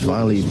and just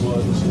finally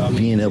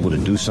being able to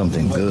do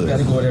something good.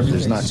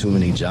 There's not too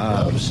many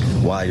jobs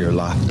while you're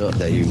locked up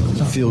that you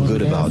feel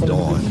good about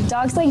doing.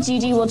 Dogs like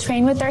Gigi will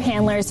train with their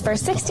handlers for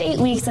 6 to 8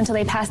 weeks until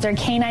they pass their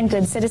canine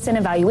good citizen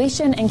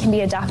evaluation and can be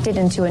adopted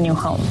into a new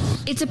home.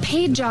 It's a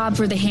paid job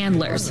for the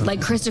handlers,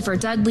 like Christopher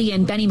Dudley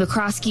and Benny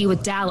McCroskey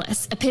with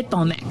Dallas, a pit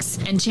bull mix,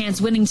 and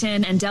Chance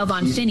Whittington and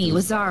Delvon Finney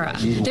with Zara.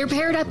 They're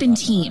paired up in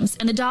teams,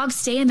 and the dogs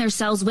stay in their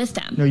cells with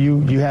them.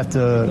 You have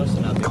to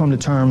come to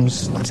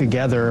terms to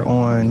together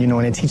on,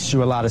 and it teaches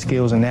you a lot of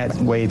skills in that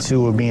way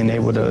too, of being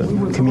able to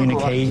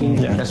communicate.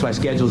 Yeah, that's why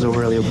schedules are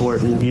really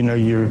important.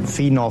 You're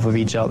feeding off of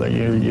each other.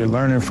 You're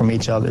learning from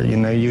each other.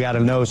 You got to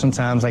know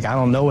sometimes, like, I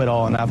don't know it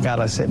all, and I've got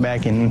to sit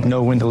back and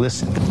know when to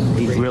listen.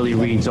 He really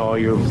reads all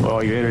your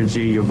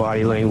energy, your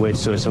body language,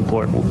 so it's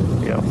important,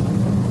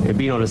 and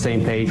being on the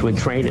same page with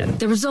training.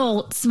 The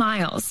result,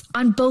 smiles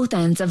on both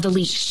ends of the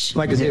leash.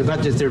 Like I said, it's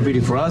not just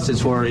therapeutic for us,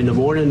 it's for in the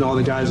morning, all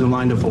the guys are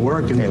lined up for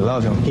work, and they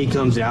love him. He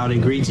comes out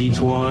and greets each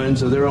one,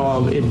 so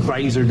it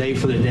brightens their day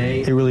for the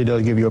day. It really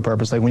does give you a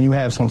purpose. Like when you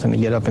have something to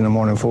get up in the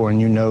morning for,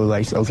 and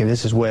like, okay,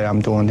 this is what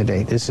I'm doing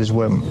today. This is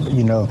what,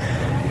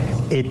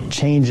 it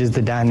changes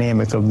the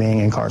dynamic of being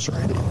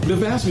incarcerated. The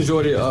vast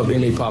majority of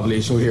inmate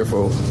population were here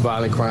for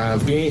violent crime.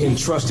 Being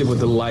entrusted with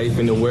the life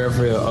and the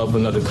welfare of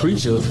another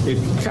creature,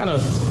 it kind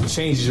of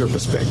changes your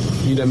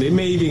perspective. It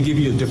may even give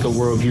you a different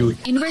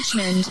worldview. In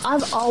Richmond,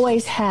 I've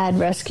always had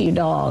rescue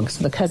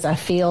dogs because I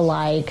feel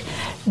like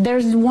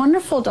there's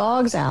wonderful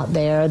dogs out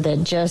there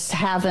that just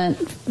haven't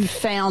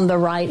found the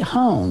right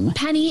home.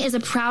 Penny is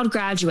a proud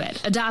graduate,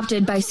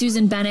 adopted by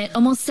Susan Bennett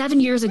almost 7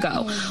 years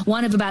ago,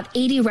 one of about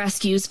 80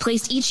 rescues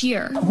placed each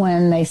year.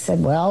 When they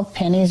said, well,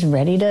 Penny's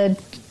ready to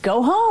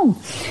go home.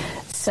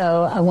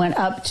 So I went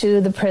up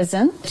to the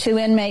prison, 2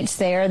 inmates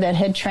there that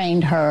had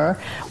trained her.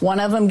 One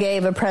of them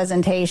gave a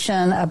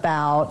presentation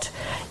about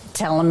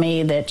telling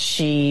me that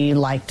she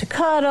liked to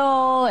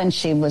cuddle and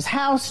she was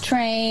house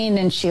trained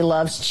and she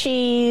loves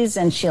cheese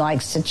and she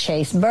likes to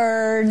chase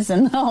birds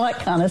and all that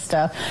kind of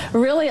stuff.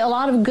 Really a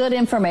lot of good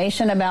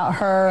information about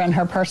her and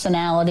her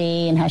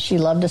personality and how she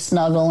loved to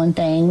snuggle and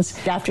things.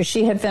 After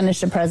she had finished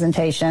the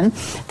presentation,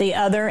 the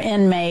other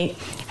inmate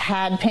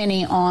had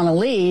Penny on a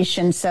leash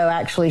and so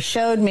actually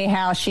showed me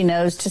how she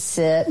knows to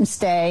sit and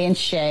stay and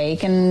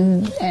shake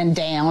and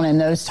down and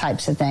those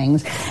types of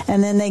things.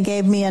 And then they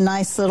gave me a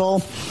nice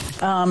little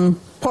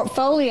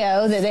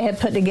portfolio that they had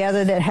put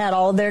together that had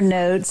all their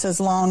notes as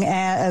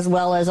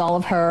well as all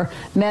of her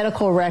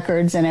medical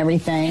records and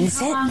everything.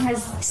 Sit.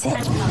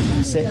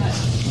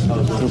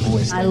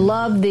 I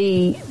love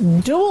the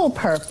dual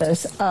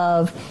purpose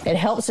of it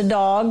helps a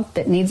dog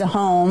that needs a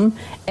home,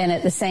 and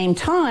at the same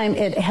time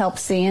it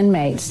helps the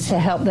inmates to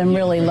help them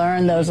really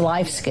learn those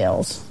life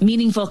skills.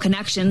 Meaningful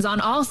connections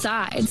on all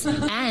sides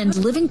and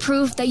living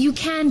proof that you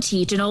can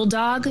teach an old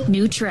dog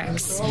new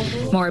tricks.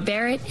 Maura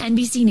Barrett,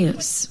 NBC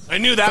News. I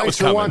knew that was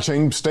coming. Thanks for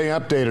watching. Stay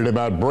updated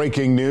about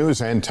breaking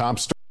news and top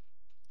stories.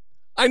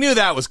 I knew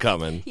that was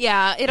coming.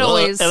 Yeah, it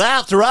always... And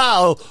after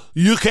all,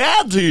 you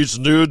can teach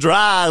new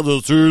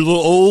drivers through the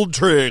old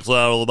tricks,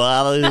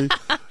 everybody.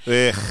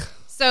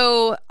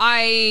 So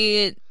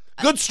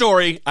Good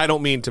story. I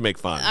don't mean to make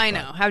fun. I know.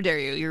 How dare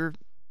you? You're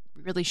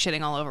really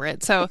shitting all over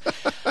it. So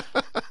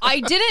I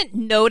didn't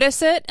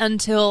notice it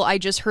until I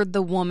just heard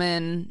the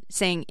woman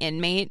saying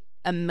inmate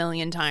a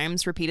million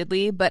times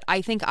repeatedly, but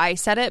I think I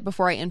said it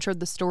before I entered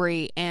the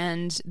story,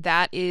 and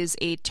that is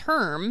a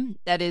term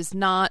that is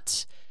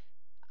not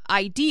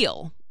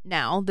ideal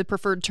now. The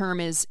preferred term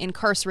is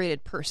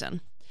incarcerated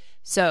person.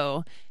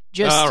 So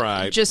all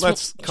right,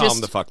 let's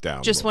calm the fuck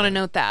down. Just want to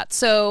note that.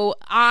 So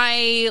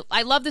I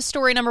love this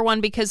story, number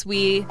one, because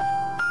we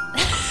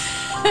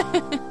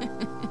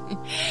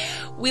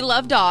we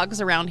love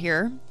dogs around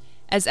here,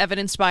 as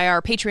evidenced by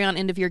our Patreon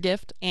end of year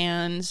gift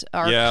and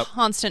our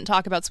constant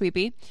talk about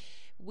Sweepy.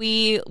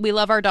 We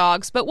love our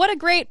dogs, but what a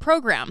great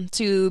program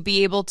to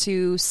be able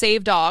to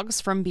save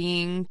dogs from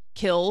being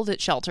killed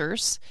at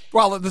shelters.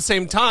 While at the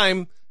same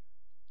time,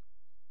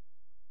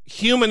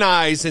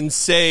 humanize and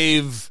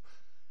save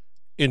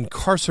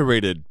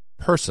incarcerated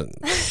persons.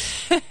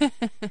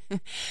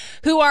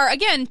 Who are,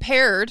 again,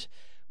 paired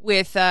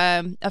with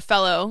a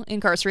fellow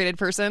incarcerated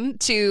person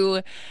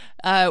to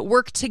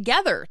work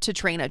together to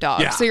train a dog.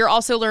 Yeah. So you're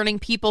also learning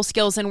people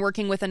skills and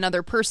working with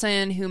another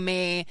person who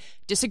may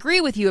disagree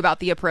with you about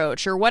the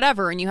approach or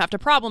whatever, and you have to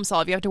problem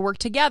solve. You have to work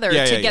together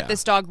to get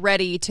this dog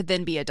ready to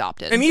then be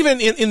adopted. And even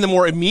in the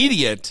more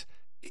immediate,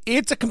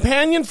 it's a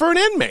companion for an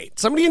inmate,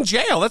 somebody in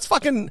jail. That's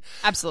fucking...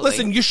 Absolutely.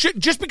 Listen, you should,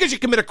 just because you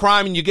commit a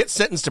crime and you get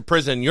sentenced to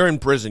prison, you're in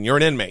prison, you're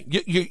an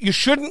inmate. You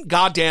shouldn't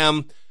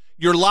goddamn...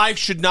 Your life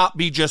should not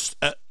be just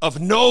of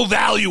no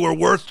value or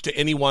worth to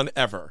anyone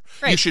ever.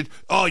 Right.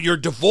 You're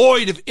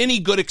devoid of any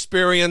good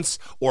experience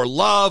or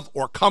love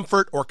or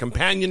comfort or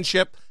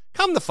companionship.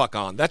 Come the fuck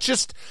on. That's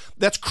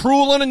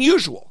cruel and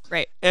unusual.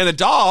 Right. And a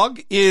dog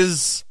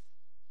is,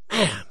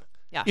 an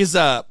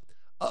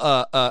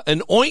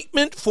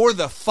ointment for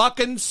the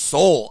fucking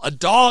soul. A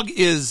dog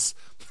is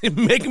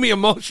making me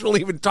emotional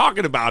even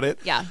talking about it.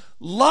 Yeah.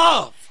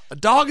 Love. A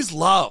dog is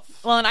love.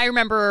 Well, and I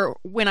remember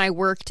when I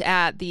worked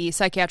at the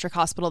psychiatric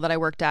hospital that I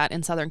worked at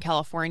in Southern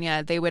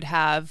California, they would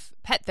have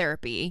pet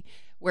therapy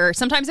where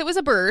sometimes it was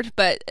a bird,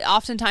 but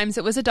oftentimes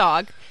it was a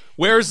dog.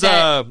 Where's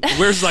I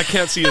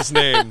can't see his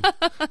name.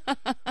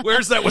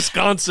 Where's that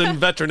Wisconsin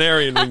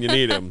veterinarian when you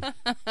need him?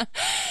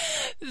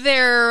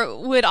 There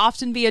would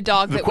often be a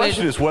dog The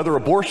question is whether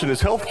abortion is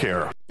health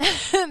care.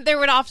 there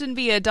would often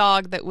be a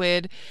dog that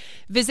would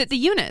visit the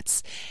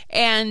units.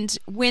 And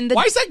when the...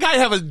 Why does that guy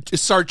have a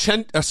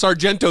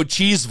Sargento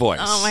cheese voice?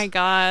 Oh, my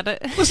God.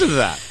 Listen to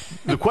that.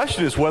 The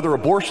question is whether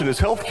abortion is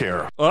health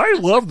care. I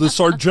love the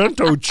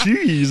Sargento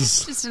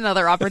cheese. Just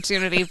another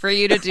opportunity for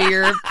you to do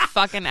your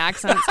fucking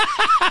accents.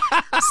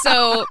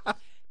 So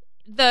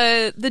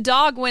the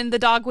dog, when the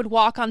dog would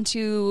walk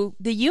onto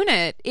the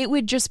unit, it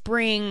would just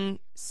bring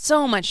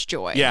so much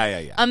joy.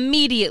 Yeah.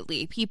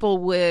 Immediately, people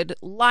would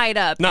light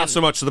up. Not so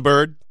much the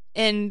bird.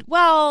 And,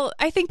 well,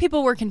 I think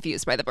people were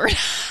confused by the bird.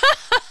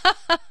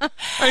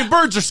 I mean,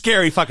 birds are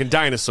scary fucking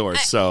dinosaurs,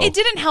 so... It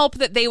didn't help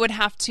that they would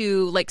have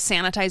to, like,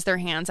 sanitize their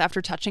hands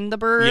after touching the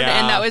bird, Yeah.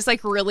 and that was,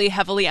 like, really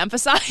heavily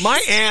emphasized.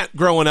 My aunt,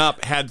 growing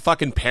up, had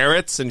fucking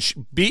parrots and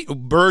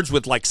birds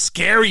with, like,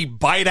 scary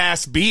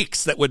bite-ass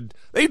beaks that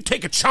they'd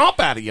take a chomp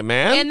out of you,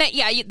 man. And that,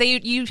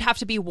 you have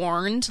to be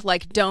warned,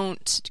 like,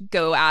 don't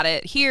go at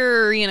it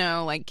here,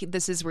 like,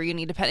 this is where you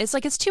need to pet. It's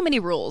like, it's too many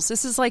rules.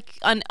 This is, like,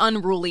 an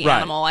unruly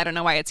animal. I don't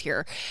know why it's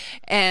here.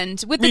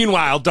 And with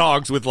Meanwhile,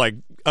 dogs with, like,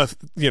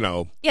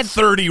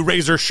 30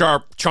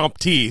 razor-sharp chomp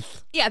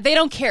teeth. Yeah, they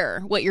don't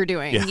care what you're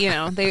doing.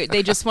 Yeah.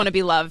 They just want to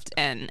be loved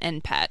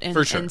and pet. And,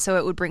 For sure. And so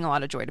it would bring a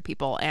lot of joy to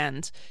people.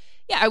 And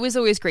yeah, it was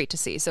always great to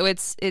see. So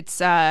it's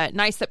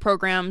nice that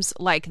programs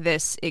like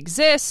this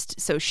exist.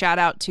 So shout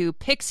out to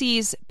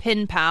Pixie's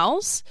Pen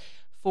Pals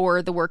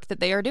for the work that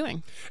they are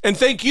doing. And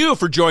thank you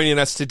for joining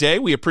us today.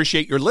 We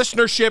appreciate your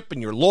listenership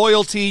and your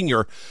loyalty and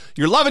your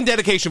love and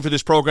dedication for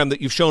this program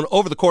that you've shown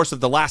over the course of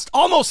the last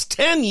almost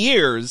 10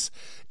 years.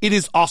 It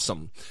is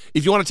awesome.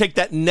 If you want to take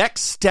that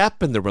next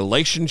step in the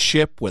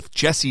relationship with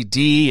Jesse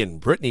D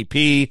and Brittany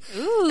P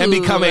and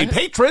become a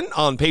patron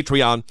on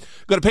Patreon,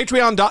 go to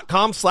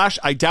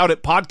patreon.com/I Doubt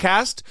It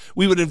podcast.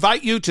 We would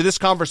invite you to this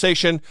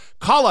conversation.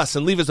 Call us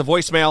and leave us a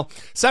voicemail.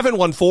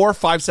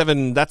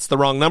 714-57, that's the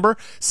wrong number,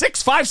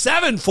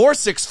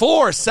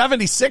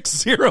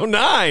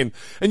 657-464-7609.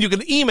 And you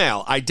can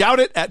email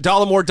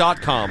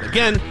idoubitit@dollamore.com.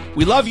 Again,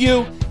 we love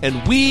you,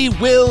 and we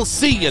will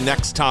see you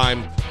next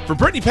time. For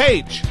Brittany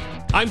Page,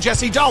 I'm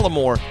Jesse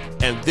Dollamore,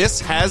 and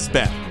this has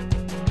been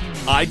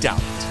I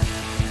Doubt It.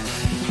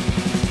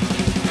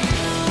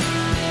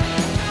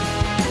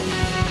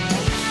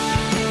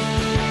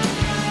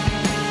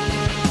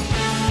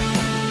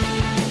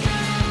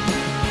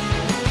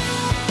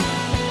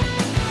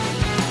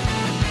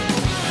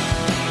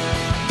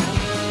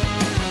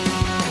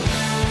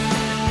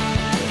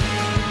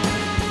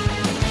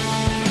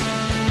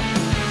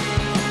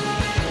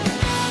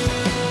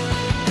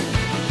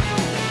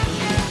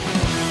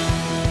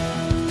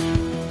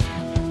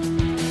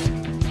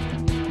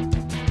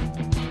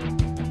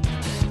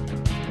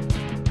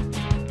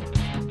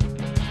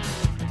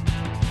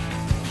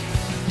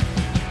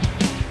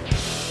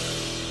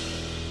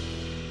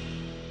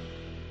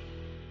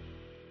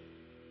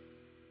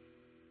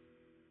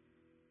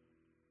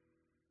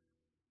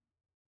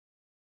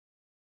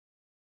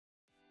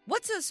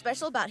 What's so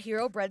special about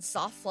Hero Bread's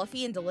soft,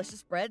 fluffy, and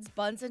delicious breads,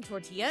 buns, and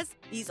tortillas?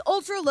 These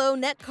ultra-low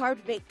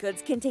net-carb baked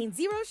goods contain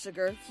zero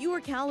sugar,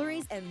 fewer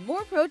calories, and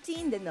more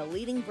protein than the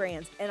leading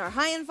brands, and are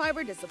high in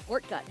fiber to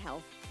support gut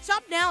health.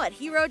 Shop now at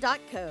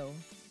Hero.co.